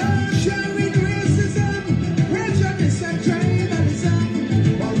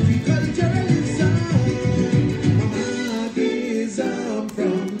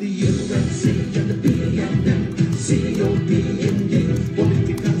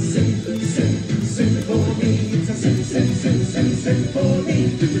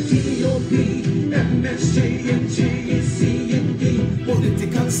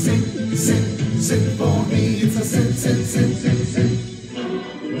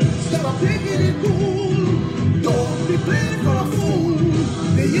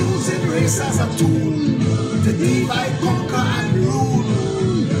 As a tool to divide, conquer, and rule,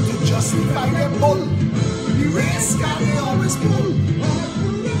 to justify their bull. The race can they always pull.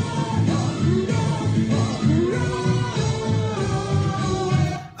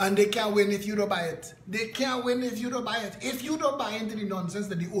 And they can't win if you don't buy it. They can't win if you don't buy it. If you don't buy into the nonsense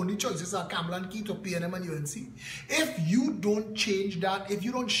that the only choices are Cameron, Keto, PNM, and UNC, if you don't change that, if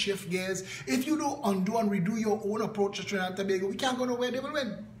you don't shift gears, if you don't undo and redo your own approach to Trinidad and Tobago, we can't go nowhere. They will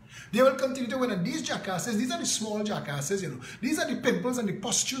win. They will continue to win. And these jackasses, these are the small jackasses, you know. These are the pimples and the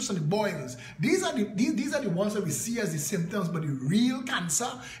pustules and the boils. These are the ones that we see as the symptoms, but the real cancer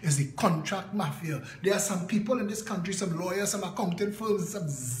is the contract mafia. There are some people in this country, some lawyers, some accounting firms, some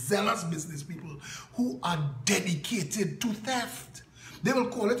zealous business people who are dedicated to theft. They will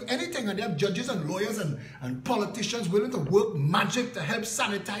call it anything, and they have judges and lawyers and politicians willing to work magic to help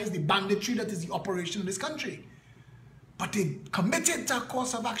sanitize the banditry that is the operation in this country. But they committed to a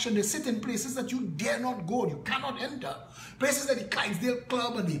course of action. They sit in places that you dare not go. You cannot enter. Places like the Clydesdale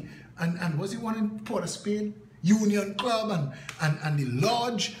Club and what's the one in Port of Spain? Union Club and the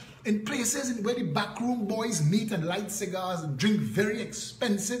Lodge. In places where the backroom boys meet and light cigars and drink very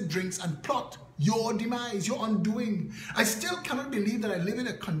expensive drinks and plot your demise, your undoing. I still cannot believe that I live in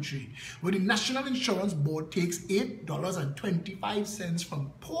a country where the National Insurance Board takes $8.25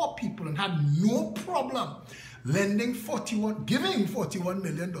 from poor people and had no problem giving $41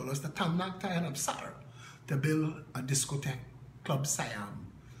 million to Tamnak Tayan Absar to build a discotheque, Club Siam,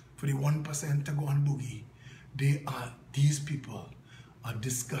 for the 1% to go on boogie. These people are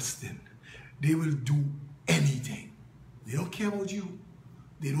disgusting. They will do anything. They don't care about you.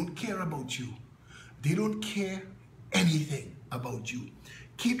 They don't care about you. They don't care anything about you.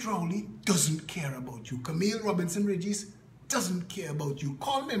 Keith Rowley doesn't care about you. Camille Robinson Regis doesn't care about you.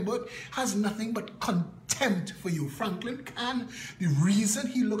 Carl Membert has nothing but contempt for you. Franklin Khan, the reason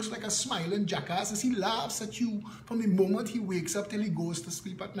he looks like a smiling jackass is he laughs at you from the moment he wakes up till he goes to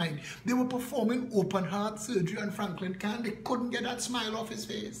sleep at night. They were performing open heart surgery on Franklin Khan. They couldn't get that smile off his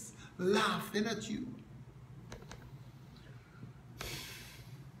face, laughing at you.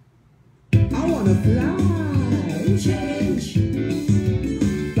 I wanna fly, change,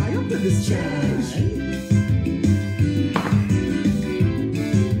 fly up to this change.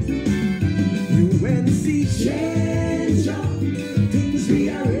 UNC change up, things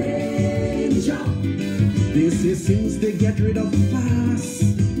rearrange up. This is things they get rid of fast.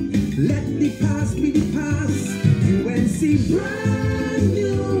 Let the past be the past. UNC brand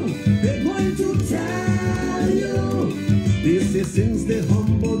new, they're going to tell you. This is things they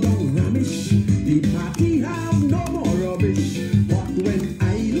humble down ramish. The party have no more rubbish. But when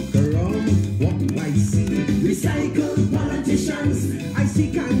I look around, what do I see? Recycled politicians. I see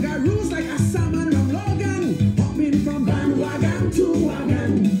kangaroos like a salmon from Logan, hopping from bandwagon to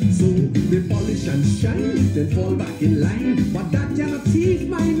wagon. So they polish and shine, then fall back in line. But that cannot thief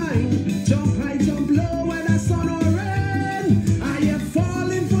my mind. Jump high, jump low, whether sun or rain. I am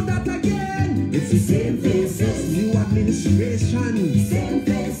falling for that again. It's the same faces, new administration, same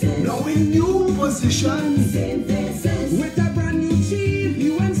faces. Now in new position, same faces. With a brand new chief,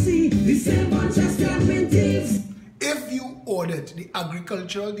 UNC, the same bunch of scamming thieves. if you audit the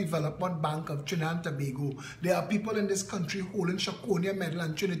Agricultural Development Bank of Trinidad and Tobago, there are people in this country holding Shakonia Medal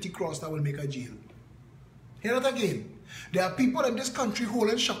and Trinity Cross that will make a jail. Hear it again. There are people in this country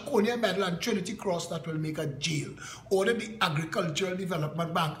holding Shakonia Medal and Trinity Cross that will make a jail. Order the Agricultural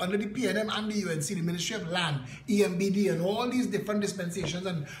Development Bank under the PNM and the UNC, the Ministry of Land, EMBD, and all these different dispensations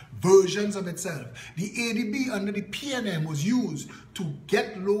and versions of itself. The ADB under the PNM was used to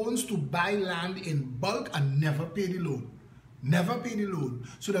get loans to buy land in bulk and never pay the loan. Never pay the loan,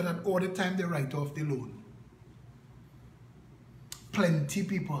 so that at all the time they write off the loan. Plenty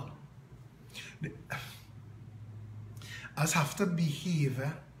people as have to behave.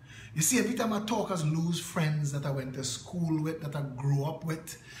 You see, every time I talk, I lose friends that I went to school with, that I grew up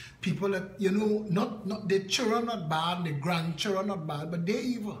with. People that, you know, not their children not bad, their grandchildren not bad, but they're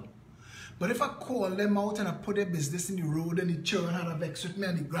evil. But if I call them out and I put their business in the road and the children had a vex with me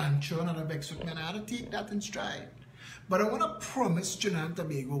and the grandchildren had a vex with me, and I had to take that in stride. But I want to promise Trinidad and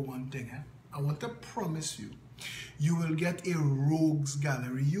Tobago one thing. I want to promise you, you will get a rogues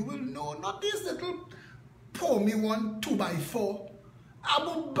gallery. You will know, not this little pour me one 2x4.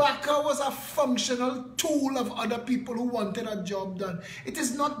 Abu Bakr was a functional tool of other people who wanted a job done. It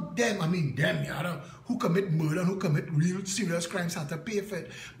is not them, I mean them, who commit murder and who commit real serious crimes have to pay for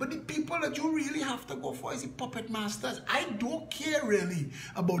it. But the people that you really have to go for is the puppet masters. I don't care really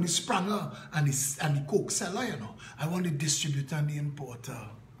about the spranger and the coke seller, you know. I want the distributor and the importer.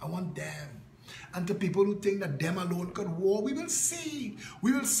 I want them. And to people who think that them alone could war, we will see.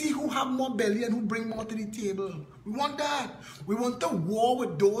 We will see who have more belly and who bring more to the table. We want that. We want to war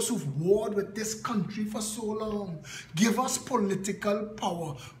with those who've warred with this country for so long. Give us political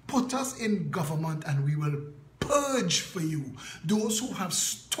power. Put us in government and we will purge for you those who have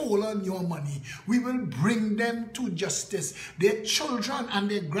stolen your money. We will bring them to justice. Their children and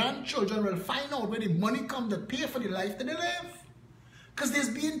their grandchildren will find out where the money comes to pay for the life that they live. Because there's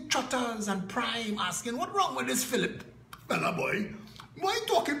been trotters and prime asking, what wrong with this Philip fella boy? Why you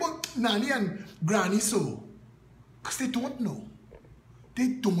talking about nanny and granny so? Because they don't know. They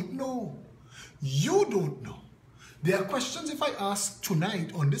don't know. You don't know. There are questions if I ask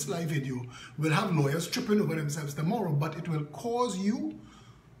tonight on this live video, we'll have lawyers tripping over themselves tomorrow, but it will cause you,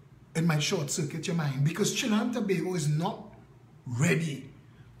 it might short circuit your mind, because Trinidad and Tobago is not ready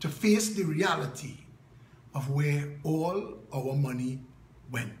to face the reality of where all our money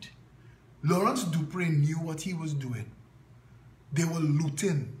went. Lawrence Dupre knew what he was doing. They were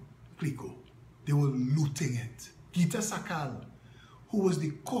looting Clico. They were looting it. Gita Sakal, who was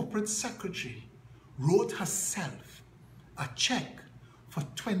the corporate secretary, wrote herself a check for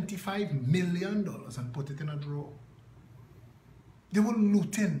 $25 million and put it in a drawer. They were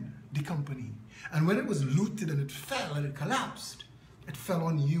looting the company. And when it was looted and it fell and it collapsed, it fell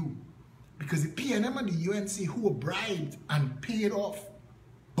on you. Because the PNM and the UNC who were bribed and paid off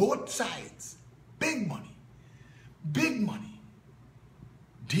both sides, big money,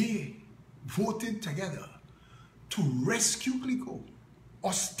 they voted together to rescue Clico,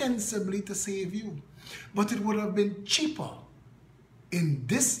 ostensibly to save you. But it would have been cheaper in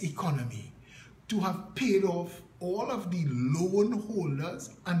this economy to have paid off all of the loan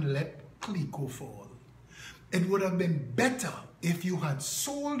holders and let Clico fall. It would have been better if you had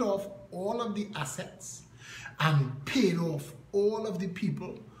sold off all of the assets and paid off all of the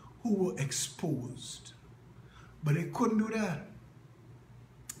people who were exposed. But they couldn't do that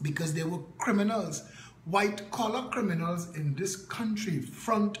because they were criminals, white-collar criminals in this country,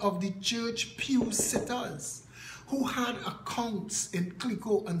 front of the church pew sitters, who had accounts in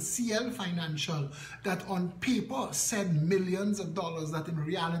Clico and CL Financial that on paper said millions of dollars that in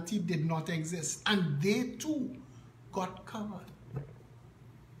reality did not exist. And they too got covered.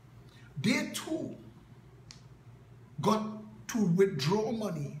 They too got to withdraw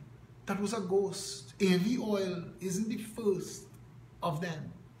money that was a ghost. AV Oil isn't the first of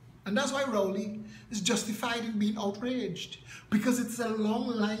them. And that's why Rowley is justified in being outraged, because it's a long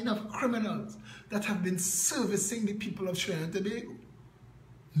line of criminals that have been servicing the people of Trinidad and Tobago,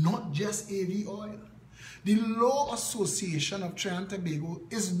 not just AV Oil. The Law Association of Trinidad and Tobago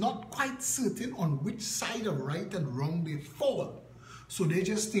is not quite certain on which side of right and wrong they fall. So they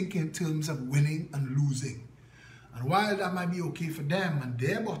just think in terms of winning and losing. And while that might be okay for them and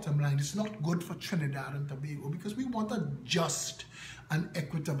their bottom line, it's not good for Trinidad and Tobago, because we want a just and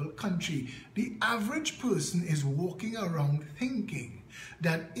equitable country. The average person is walking around thinking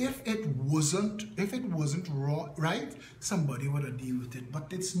that if it wasn't right, somebody would have dealt with it.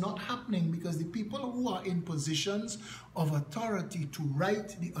 But it's not happening, because the people who are in positions of authority to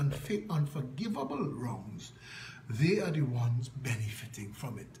right the unforgivable wrongs, they are the ones benefiting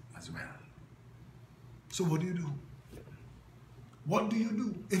from it as well. So what do you do? What do you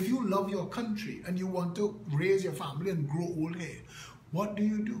do? If you love your country and you want to raise your family and grow old hair, what do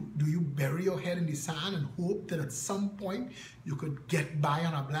you do? Do you bury your head in the sand and hope that at some point you could get by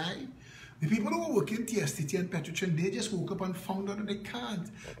on a blind? The people who work in TSTT and Petrotrin, they just woke up and found out that they can't.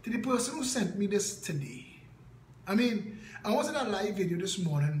 To the person who sent me this today, I mean, I was in a live video this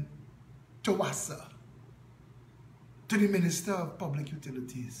morning to WASA, to the Minister of Public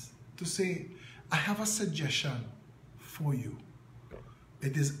Utilities, to say, I have a suggestion for you.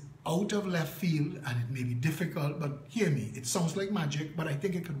 It is out of left field and it may be difficult, but hear me, it sounds like magic, but I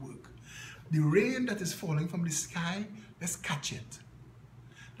think it could work. The rain that is falling from the sky, let's catch it.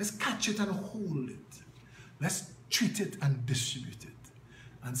 Let's catch it and hold it. Let's treat it and distribute it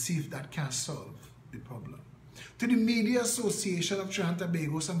and see if that can solve the problem. To the Media Association of Trinidad and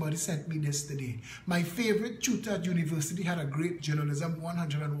Tobago, somebody sent me this today. My favorite tutor at university had a great journalism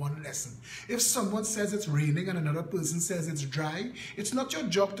 101 lesson. If someone says it's raining and another person says it's dry, it's not your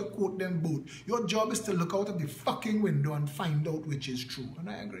job to quote them both. Your job is to look out of the fucking window and find out which is true. And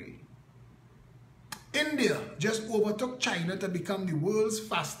I agree. India just overtook China to become the world's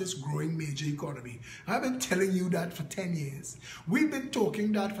fastest growing major economy. I've been telling you that for 10 years. We've been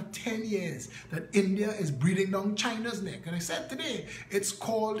talking that for 10 years, that India is breathing down China's neck. And I said today, it's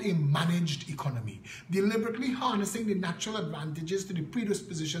called a managed economy, deliberately harnessing the natural advantages to the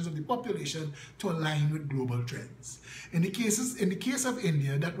predispositions of the population to align with global trends. In the case of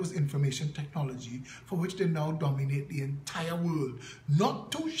India, that was information technology, for which they now dominate the entire world.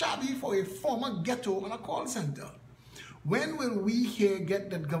 Not too shabby for a former ghetto on a call center. When will we here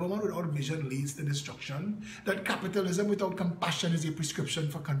get that government without vision leads to destruction, that capitalism without compassion is a prescription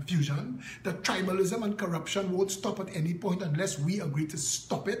for confusion, that tribalism and corruption won't stop at any point unless we agree to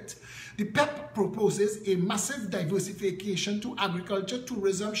stop it? The PEP proposes a massive diversification to agriculture,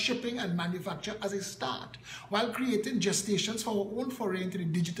 tourism, shipping and manufacture as a start, while creating gestations for our own foray into the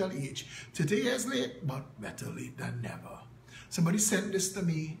digital age. 30 years late, but better late than never. Somebody sent this to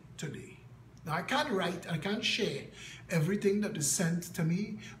me today. Now, I can't write, I can't share everything that is sent to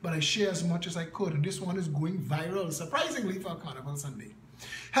me, but I share as much as I could, and this one is going viral, surprisingly, for Carnival Sunday.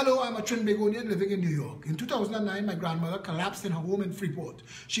 Hello, I'm a Trinbagonian living in New York. In 2009, my grandmother collapsed in her home in Freeport.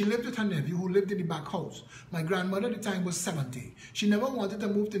 She lived with her nephew who lived in the back house. My grandmother at the time was 70. She never wanted to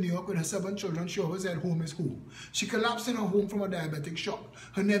move to New York with her 7 children. She always said home is home. She collapsed in her home from a diabetic shock.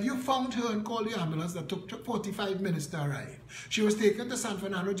 Her nephew found her and called the ambulance that took 45 minutes to arrive. She was taken to San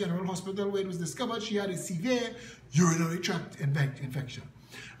Fernando General Hospital, where it was discovered she had a severe urinary tract infection.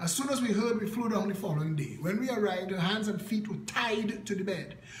 As soon as we heard, we flew down the following day. When we arrived, her hands and feet were tied to the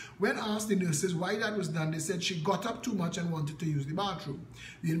bed. When asked the nurses why that was done, they said she got up too much and wanted to use the bathroom.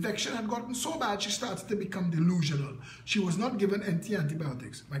 The infection had gotten so bad she started to become delusional. She was not given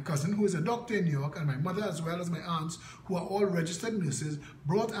antibiotics. My cousin, who is a doctor in New York, and my mother, as well as my aunts, who are all registered nurses,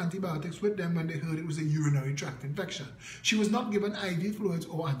 brought antibiotics with them when they heard it was a urinary tract infection. She was not given IV fluids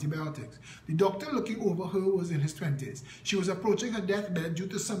or antibiotics. The doctor looking over her was in his 20s. She was approaching her deathbed due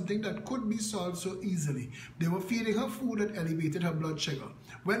to something that could be solved so easily. They were feeding her food that elevated her blood sugar.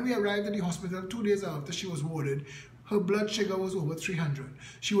 When we arrived at the hospital 2 days after she was warded, her blood sugar was over 300.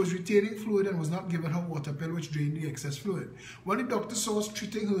 She was retaining fluid and was not given her water pill, which drained the excess fluid. When the doctor saw us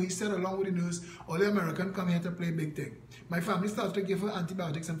treating her, he said along with the nurse, "All the American come here to play big thing." My family started to give her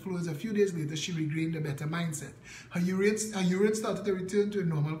antibiotics and fluids. A few days later, she regained a better mindset. Her urine started to return to a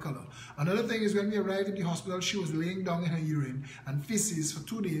normal color. Another thing is, when we arrived at the hospital, she was laying down in her urine and feces for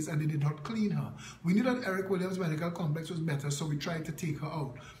 2 days, and they did not clean her. We knew that Eric Williams Medical Complex was better, so we tried to take her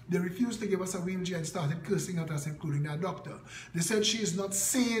out. They refused to give us a wheelchair and started cursing at us, including our doctor. They said she is not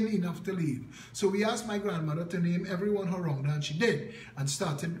sane enough to leave. So we asked my grandmother to name everyone around her, and she did, and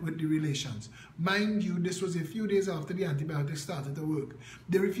started with the relations. Mind you, this was a few days after the antibiotics started to work.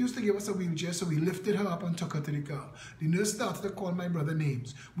 They refused to give us a wheelchair, so we lifted her up and took her to the car. The nurse started to call my brother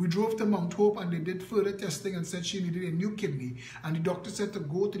names. We drove to Mount Hope, and they did further testing and said she needed a new kidney, and the doctor said to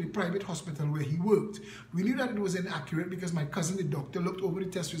go to the private hospital where he worked. We knew that it was inaccurate because my cousin, the doctor, looked over the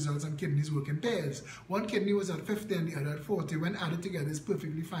test results and kidneys work in pairs. One kidney was at 50 and the other at 40. When added together, it's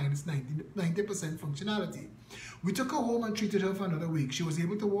perfectly fine. It's 90% functionality. We took her home and treated her for another week. She was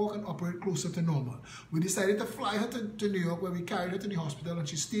able to walk and operate closer to normal. We decided to fly her to New York, where we carried her to the hospital, and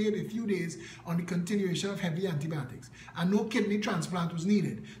she stayed a few days on the continuation of heavy antibiotics, and no kidney transplant was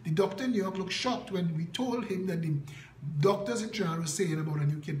needed. The doctor in New York looked shocked when we told him that the doctors in Trinidad were saying about a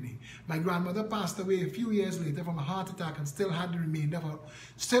new kidney. My grandmother passed away a few years later from a heart attack and still had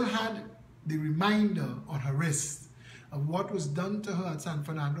the reminder on her wrist of what was done to her at San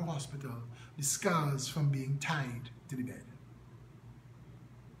Fernando Hospital, the scars from being tied to the bed.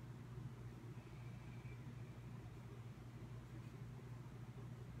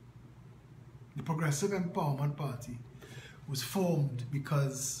 the Progressive Empowerment Party was formed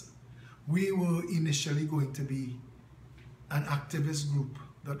because we were initially going to be an activist group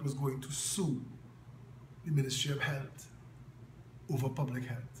that was going to sue the Ministry of Health over public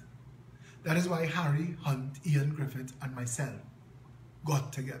health. That is why Harry Hunt, Ian Griffith, and myself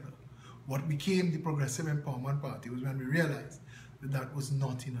got together. What became the Progressive Empowerment Party was when we realized that that was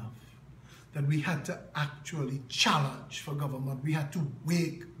not enough, that we had to actually challenge for government. We had to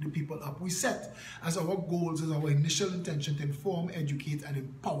wake the people up. We set as our goals, as our initial intention, to inform, educate, and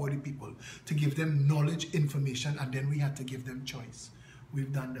empower the people, to give them knowledge, information, and then we had to give them choice.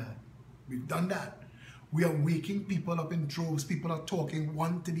 We've done that. We've done that. We are waking people up in droves. People are talking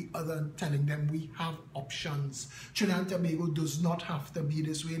one to the other and telling them we have options. Trinidad and Tobago does not have to be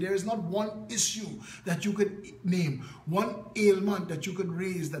this way. There is not one issue that you could name, one ailment that you could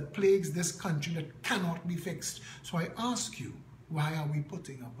raise that plagues this country that cannot be fixed. So I ask you, why are we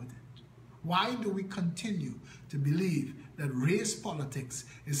putting up with it? Why do we continue to believe that race politics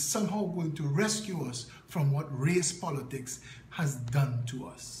is somehow going to rescue us from what race politics has done to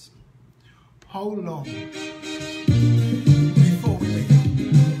us? How long before we wake up?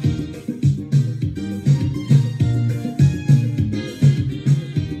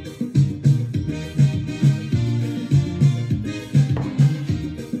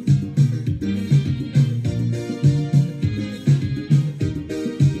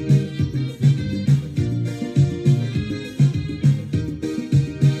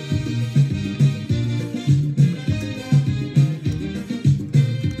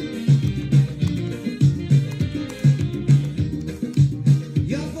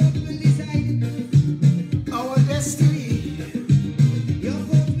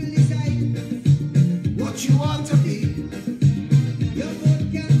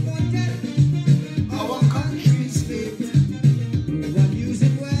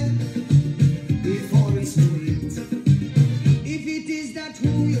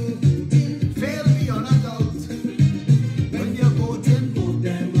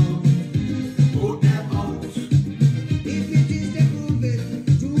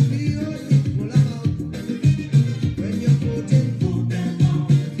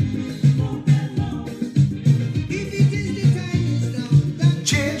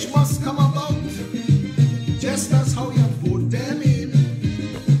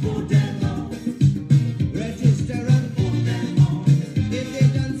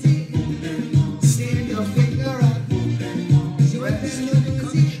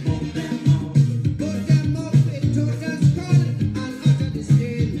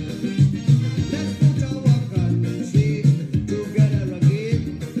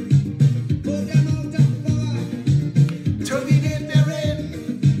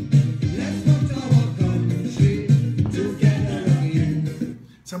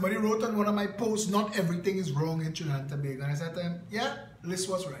 Somebody wrote on one of my posts, not everything is wrong in Trinidad and Tobago. And I said to him, yeah, Liz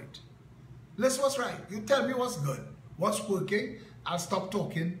was right. Liz was right. You tell me what's good, what's working, I'll stop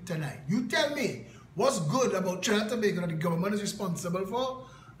talking tonight. You tell me what's good about Trinidad and Tobago that the government is responsible for,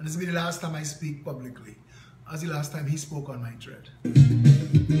 and this will be the last time I speak publicly, as the last time he spoke on my thread.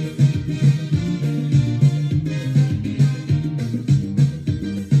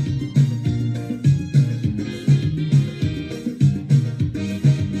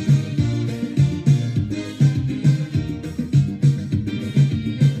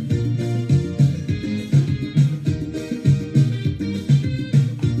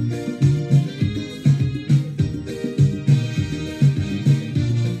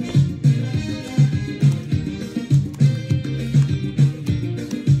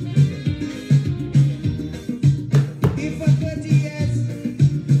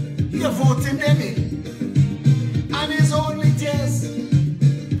 Voting them in, and it's only tears.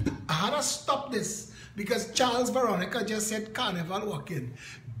 I had to stop this because Charles Veronica just said Carnival walking.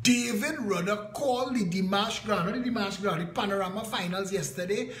 David Rudder called the Dimash Grand, the Panorama Finals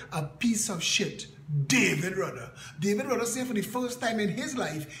yesterday a piece of shit. David Rudder. David Rudder said for the first time in his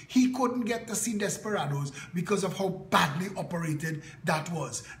life, he couldn't get to see Desperados because of how badly operated that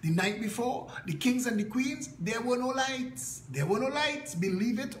was. The night before, the Kings and the Queens, there were no lights. There were no lights,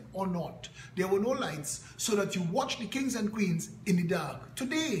 believe it or not. There were no lights so that you watch the Kings and Queens in the dark.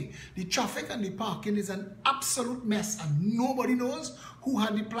 Today, the traffic and the parking is an absolute mess and nobody knows who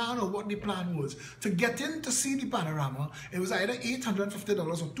had the plan or what the plan was. To get in to see the Panorama, it was either $850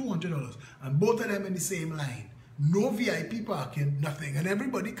 or $200, and both of them in the same line. no VIP parking, nothing. And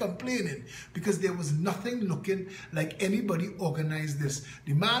everybody complaining because there was nothing looking like anybody organized this.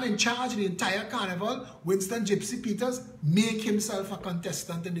 The man in charge of the entire carnival, Winston Gypsy Peters, make himself a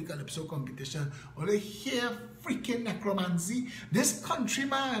contestant in the Calypso competition. Only here freaking necromancy. This country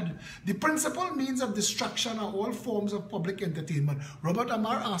mad. The principal means of distraction are all forms of public entertainment. Robert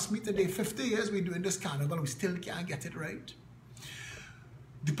Amar asked me today, 50 years we're doing this carnival, we still can't get it right.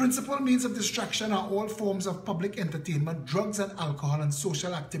 The principal means of distraction are all forms of public entertainment, drugs and alcohol and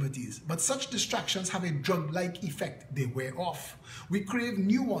social activities. But such distractions have a drug-like effect. They wear off. We crave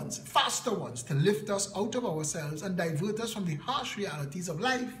new ones, faster ones, to lift us out of ourselves and divert us from the harsh realities of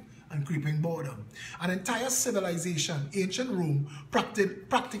life and creeping boredom. An entire civilization, ancient Rome,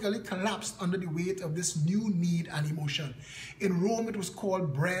 practically collapsed under the weight of this new need and emotion. In Rome, it was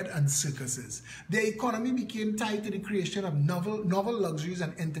called bread and circuses. Their economy became tied to the creation of novel luxuries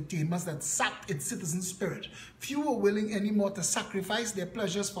and entertainments that sapped its citizen spirit. Few were willing anymore to sacrifice their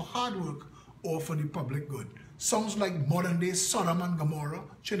pleasures for hard work or for the public good. Sounds like modern-day Sodom and Gomorrah,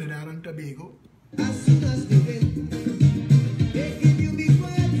 Trinidad and Tobago. As soon as they win, they give you big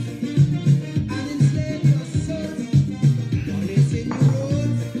words and enslave your soul. Dollars in your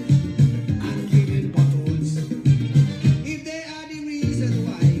roads and cleaning potholes. If they are the reason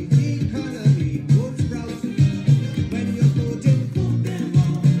why the economy won't sprout, when you're voting, put them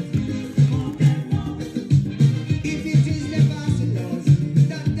off, put them off. If it is the passing laws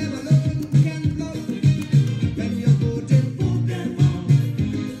that them alone can block, when you're voting, put them off,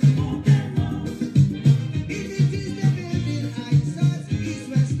 put them off. If it is the building eyesores, east,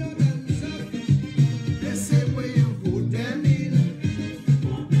 west, north and south, the same way you vote them in,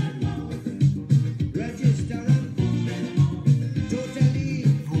 put them off. Register and put them off. Totally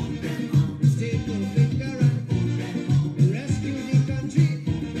vote them off. State no finger and put them off. Rescue the country,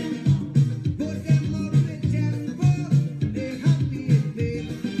 put them off. Put them out with tempo, they happy in vain.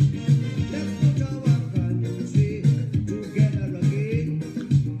 Let's put our country together again.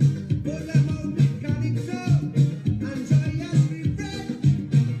 Put them out with calypso and joyous refrain.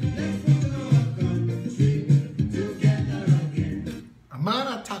 Let's put our country together again. A man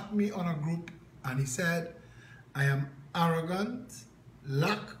attacked me on a group and he said, I am arrogant,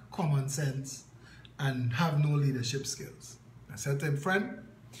 lack common sense, and have no leadership skills. I said to him, friend,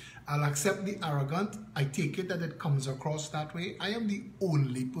 I'll accept the arrogant. I take it that it comes across that way. I am the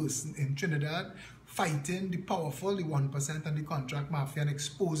only person in Trinidad fighting the powerful, the 1% and the contract mafia and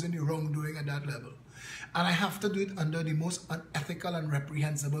exposing the wrongdoing at that level. And I have to do it under the most unethical and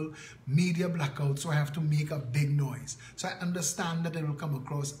reprehensible media blackout, so I have to make a big noise. So I understand that it will come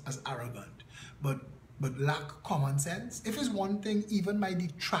across as arrogant, but lack common sense. If it's one thing even my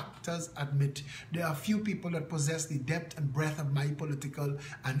detractors admit, there are few people that possess the depth and breadth of my political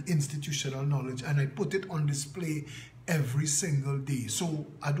and institutional knowledge, and I put it on display every single day. So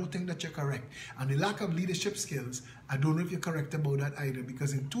I don't think that you're correct. And the lack of leadership skills, I don't know if you're correct about that either,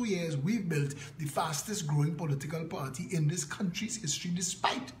 because in 2 years we've built the fastest growing political party in this country's history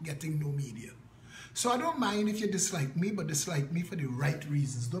despite getting no media. So I don't mind if you dislike me, but dislike me for the right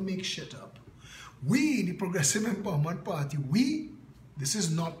reasons. Don't make shit up. We, the Progressive Empowerment Party, this is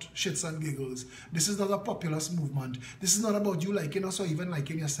not shits and giggles. This is not a populist movement. This is not about you liking us or even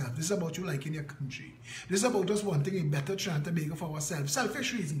liking yourself. This is about you liking your country. This is about us wanting a better Trinidad and Tobago for ourselves.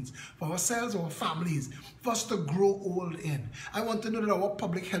 Selfish reasons. For ourselves, our families. For us to grow old in. I want to know that our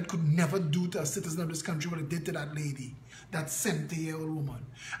public health could never do to a citizen of this country what it did to that lady. That 70-year-old woman.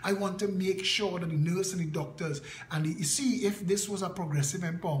 I want to make sure that the nurse and the doctors and you see, if this was a Progressive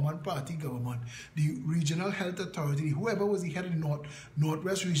Empowerment Party government, the Regional Health Authority, whoever was the head of the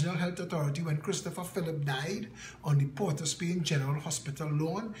Northwest Regional Health Authority, when Christopher Phillip died on the Port of Spain General Hospital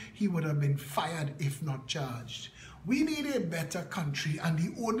lawn, he would have been fired if not charged. We need a better country, and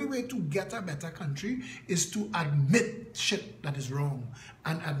the only way to get a better country is to admit shit that is wrong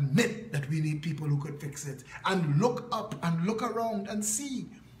and admit that we need people who could fix it and look up and look around and see.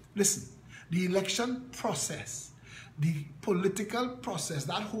 Listen, the election process, the political process,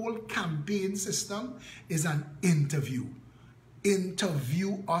 that whole campaign system is an interview.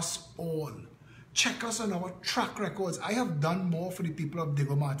 Interview us all. Check us on our track records. I have done more for the people of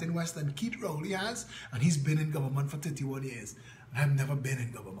Diego Martin West than Keith Rowley has, and he's been in government for 31 years. And I've never been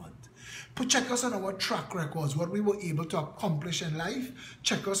in government. But check us on our track records, what we were able to accomplish in life.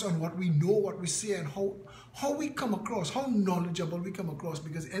 Check us on what we know, what we say, and how we come across, how knowledgeable we come across,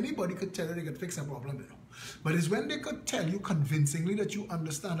 because anybody could tell you they could fix a problem, you know. But it's when they could tell you convincingly that you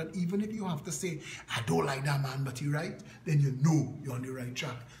understand that even if you have to say, I don't like that man, but he's right, then you know you're on the right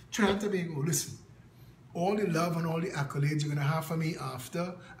track. Trinidad and Tobago, listen, All the love and all the accolades you're going to have for me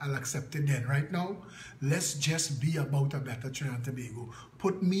after, I'll accept it then. Right now, let's just be about a better Trinidad and Tobago.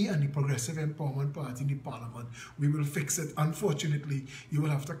 Put me and the Progressive Empowerment Party in the Parliament. We will fix it. Unfortunately, you will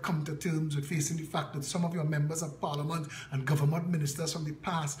have to come to terms with facing the fact that some of your members of Parliament and government ministers from the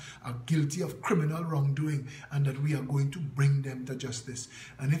past are guilty of criminal wrongdoing, and that we are going to bring them to justice.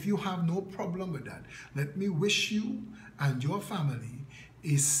 And if you have no problem with that, let me wish you and your family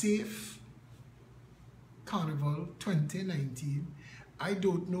a safe Carnival 2019. I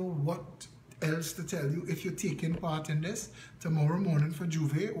don't know what else to tell you. If you're taking part in this, tomorrow morning for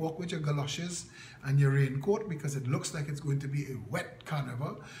Juve, walk with your galoshes and your raincoat, because it looks like it's going to be a wet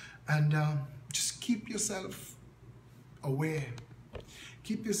carnival. And just keep yourself aware.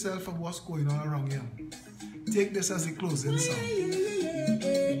 Keep yourself of what's going on around you. Take this as a closing song,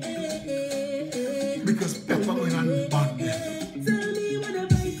 because Pepper going on bond them.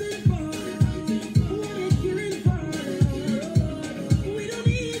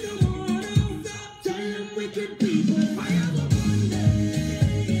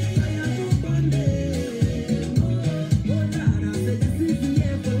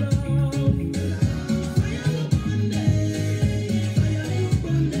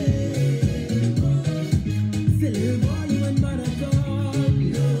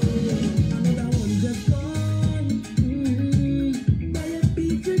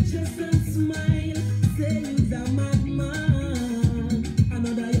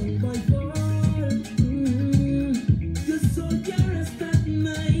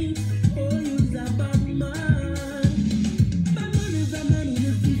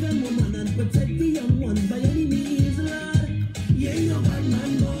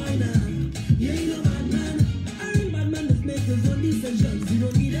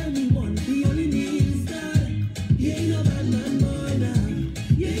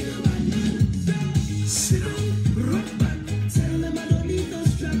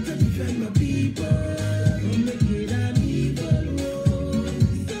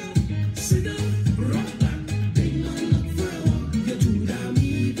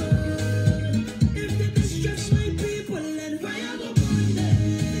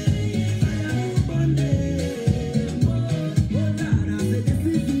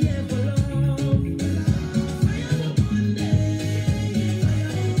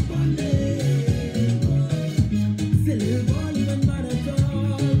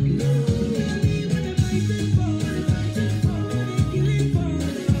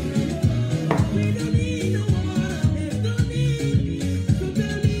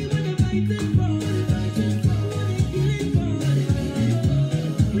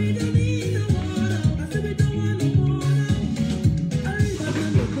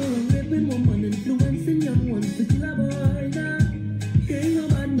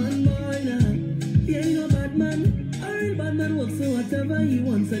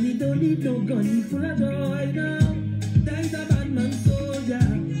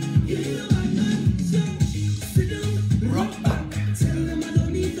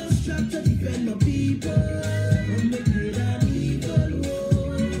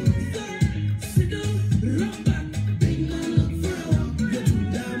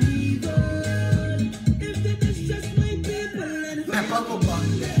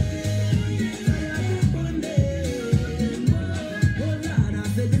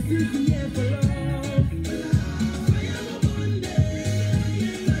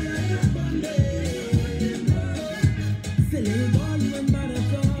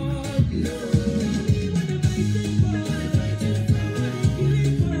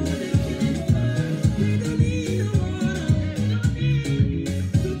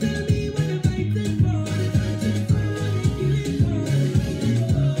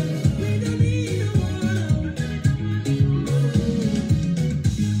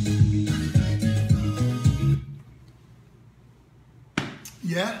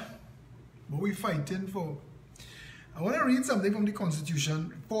 Yeah, what we fighting for? I want to read something from the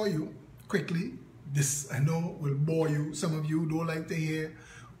Constitution for you quickly. This, I know, will bore you. Some of you don't like to hear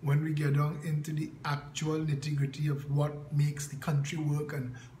when we get down into the actual nitty-gritty of what makes the country work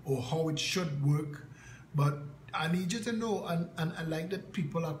and or how it should work. But I need you to know, and I like that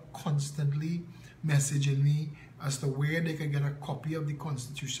people are constantly messaging me as to where they can get a copy of the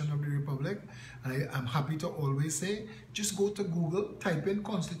Constitution of the Republic. And I'm happy to always say, just go to Google, type in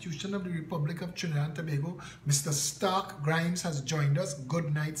Constitution of the Republic of Trinidad and Tobago. Mr. Stark Grimes has joined us.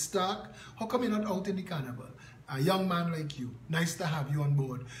 Good night, Stark. How come you're not out in the carnival? A young man like you. Nice to have you on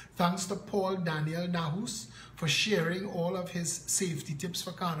board. Thanks to Paul Daniel Nahus for sharing all of his safety tips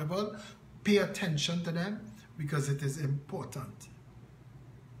for carnival. Pay attention to them because it is important.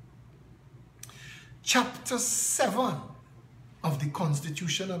 Chapter 7 of the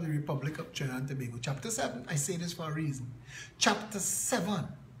Constitution of the Republic of Trinidad and Tobago. Chapter 7, I say this for a reason. Chapter 7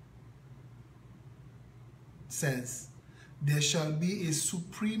 says, there shall be a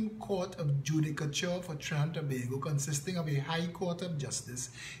Supreme Court of Judicature for Trinidad and Tobago, consisting of a High Court of Justice,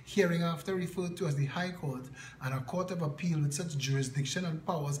 hereinafter referred to as the High Court, and a Court of Appeal with such jurisdiction and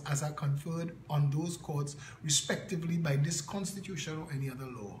powers as are conferred on those courts, respectively, by this Constitution or any other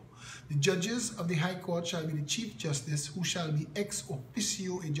law. The judges of the High Court shall be the Chief Justice, who shall be ex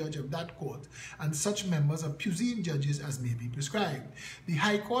officio a judge of that court, and such members of puisne judges as may be prescribed. The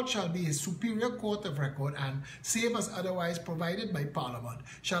High Court shall be a superior court of record, and, save as otherwise provided by Parliament,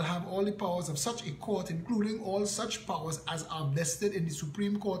 shall have all the powers of such a court, including all such powers as are vested in the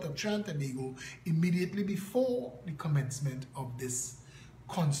Supreme Court of Trinidad and Tobago, immediately before the commencement of this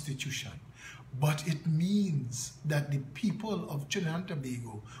Constitution. But it means that the people of Trinidad and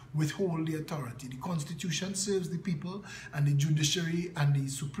Tobago withhold the authority. The Constitution serves the people, and the judiciary and the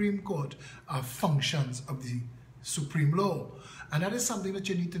Supreme Court are functions of the supreme law. And that is something that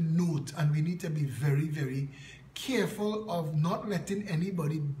you need to note, and we need to be very, very careful of not letting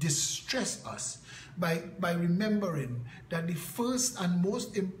anybody distress us by remembering that the first and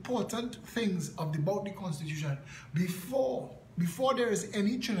most important things about the Constitution, before there is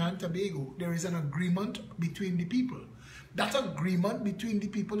any Trinidad and Tobago, there is an agreement between the people. That agreement between the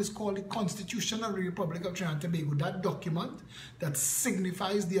people is called the Constitution of the Republic of Trinidad and Tobago. That document that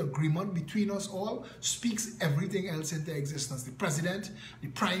signifies the agreement between us all speaks everything else into existence. The President, the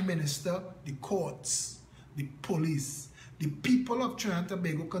Prime Minister, the courts, the police. The people of Trinidad and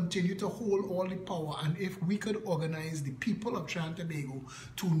Tobago continue to hold all the power, and if we could organize the people of Trinidad and Tobago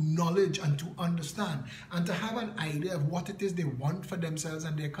to knowledge and to understand and to have an idea of what it is they want for themselves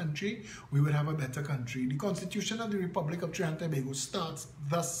and their country, we would have a better country. The Constitution of the Republic of Trinidad and Tobago starts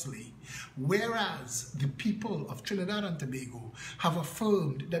thusly: whereas the people of Trinidad and Tobago have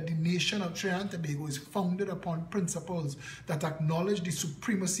affirmed that the nation of Trinidad and Tobago is founded upon principles that acknowledge the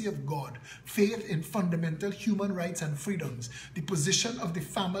supremacy of God, faith in fundamental human rights and freedom, the position of the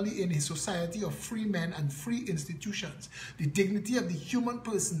family in a society of free men and free institutions, the dignity of the human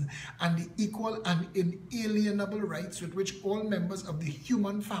person, and the equal and inalienable rights with which all members of the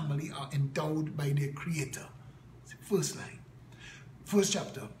human family are endowed by their Creator. First line, first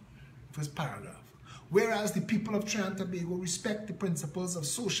chapter, first paragraph. Whereas the people of Trinidad and Tobago respect the principles of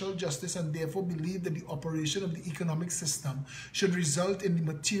social justice and therefore believe that the operation of the economic system should result in the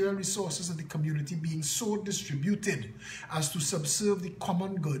material resources of the community being so distributed as to subserve the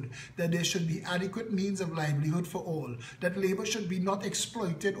common good, that there should be adequate means of livelihood for all, that labor should be not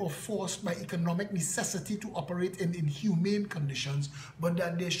exploited or forced by economic necessity to operate in inhumane conditions, but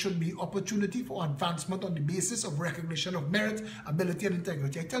that there should be opportunity for advancement on the basis of recognition of merit, ability, and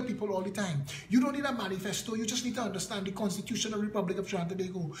integrity. I tell people all the time, you don't need a manifesto, you just need to understand the Constitution of the Republic of Trinidad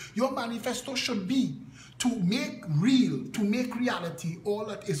and Tobago. Your manifesto should be to make real, to make reality all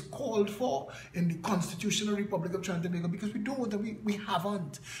that is called for in the Constitution of the Republic of Trinidad and Tobago, because we don't, we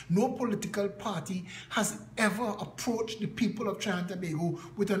haven't. No political party has ever approached the people of Trinidad and Tobago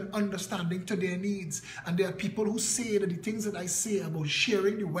with an understanding to their needs. And there are people who say that the things that I say about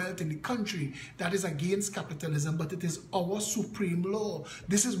sharing the wealth in the country, that is against capitalism, but it is our supreme law.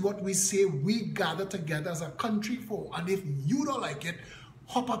 This is what we say we gather together as a country for, and if you don't like it,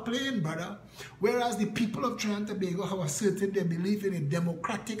 hop a plane, brother. Whereas the people of Trinidad and Tobago have asserted their belief in a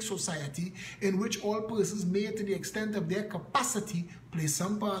democratic society in which all persons may, to the extent of their capacity, play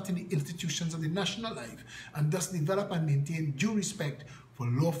some part in the institutions of the national life, and thus develop and maintain due respect for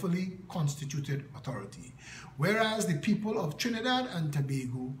lawfully constituted authority. Whereas the people of Trinidad and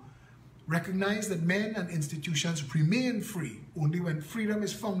Tobago recognize that men and institutions remain free only when freedom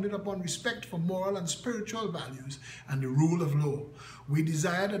is founded upon respect for moral and spiritual values and the rule of law. We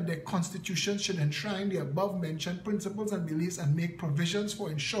desire that their constitution should enshrine the above-mentioned principles and beliefs and make provisions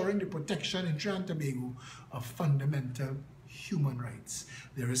for ensuring the protection in Trinidad and Tobago of fundamental human rights.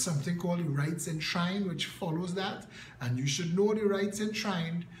 There is something called the rights enshrined which follows that, and you should know the rights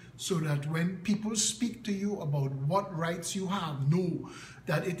enshrined so that when people speak to you about what rights you have, know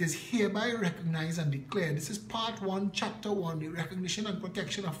that it is hereby recognized and declared. This is part 1, chapter 1, the recognition and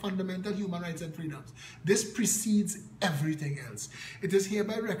protection of fundamental human rights and freedoms. This precedes everything else. It is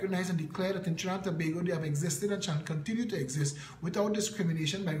hereby recognized and declared that in Trinidad and Tobago they have existed and shall continue to exist without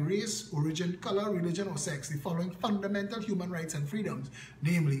discrimination by race, origin, color, religion, or sex, the following fundamental human rights and freedoms,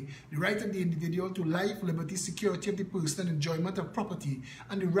 namely, the right of the individual to life, liberty, security of the person, enjoyment of property,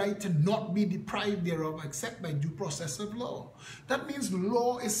 and the right to not be deprived thereof except by due process of law. That means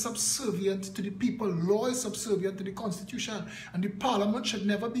law is subservient to the people. Law is subservient to the Constitution. And the Parliament should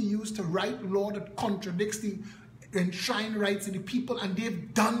never be used to write law that contradicts the enshrined rights of the people, and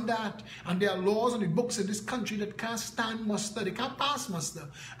they've done that. And there are laws on the books in this country that can't stand muster, they can't pass muster,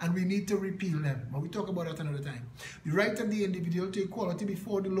 and we need to repeal them. But we talk about that another time. The right of the individual to equality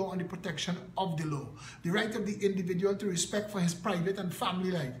before the law and the protection of the law. The right of the individual to respect for his private and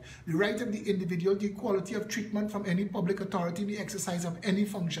family life. The right of the individual to equality of treatment from any public authority in the exercise of any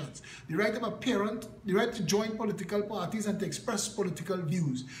functions. The right of a parent, the right to join political parties and to express political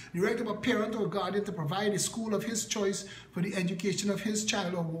views. The right of a parent or guardian to provide a school of his choice for the education of his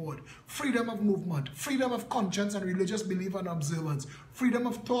child or ward. Freedom of movement, freedom of conscience and religious belief and observance, freedom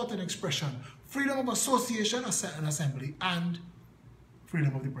of thought and expression, freedom of association and assembly, and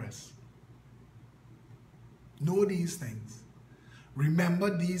freedom of the press. Know these things. Remember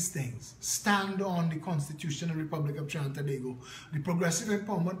these things. Stand on the Constitutional Republic of Trinidad and Tobago. The Progressive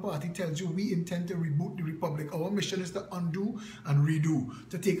Empowerment Party tells you we intend to reboot the Republic. Our mission is to undo and redo,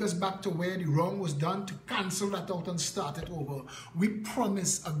 to take us back to where the wrong was done, to cancel that out and start it over. We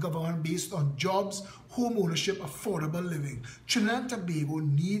promise a government based on jobs, home ownership, affordable living. Trinidad and Tobago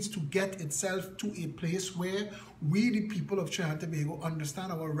needs to get itself to a place where we, the people of Trinidad and Tobago,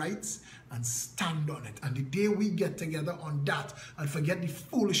 understand our rights and stand on it. And the day we get together on that and forget the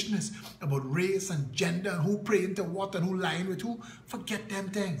foolishness about race and gender and who pray into what and who lying with who, forget them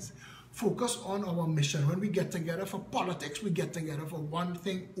things. Focus on our mission. When we get together for politics, we get together for one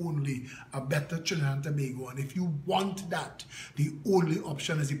thing only, a better Trinidad and Tobago. And if you want that, the only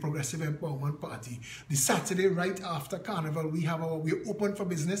option is the Progressive Empowerment Party. The Saturday right after Carnival, we're open for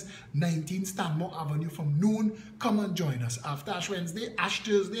business, 19 Stanmore Avenue from noon. Come and join us. After Ash Wednesday, Ash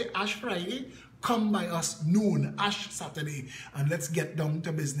Thursday, Ash Friday, come by us noon, Ash Saturday, and let's get down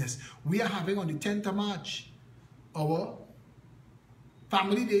to business. We are having on the 10th of March, our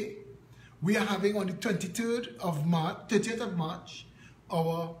Family Day. We are having on the 30th of March,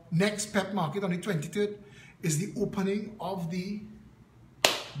 our next PEP market on the 23rd is the opening of the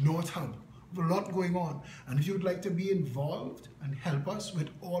North Hub. A lot going on. And if you would like to be involved and help us with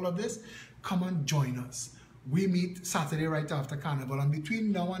all of this, come and join us. We meet Saturday right after Carnival. And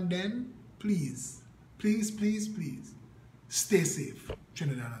between now and then, please, please, please, please, stay safe,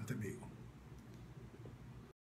 Trinidad and Tobago.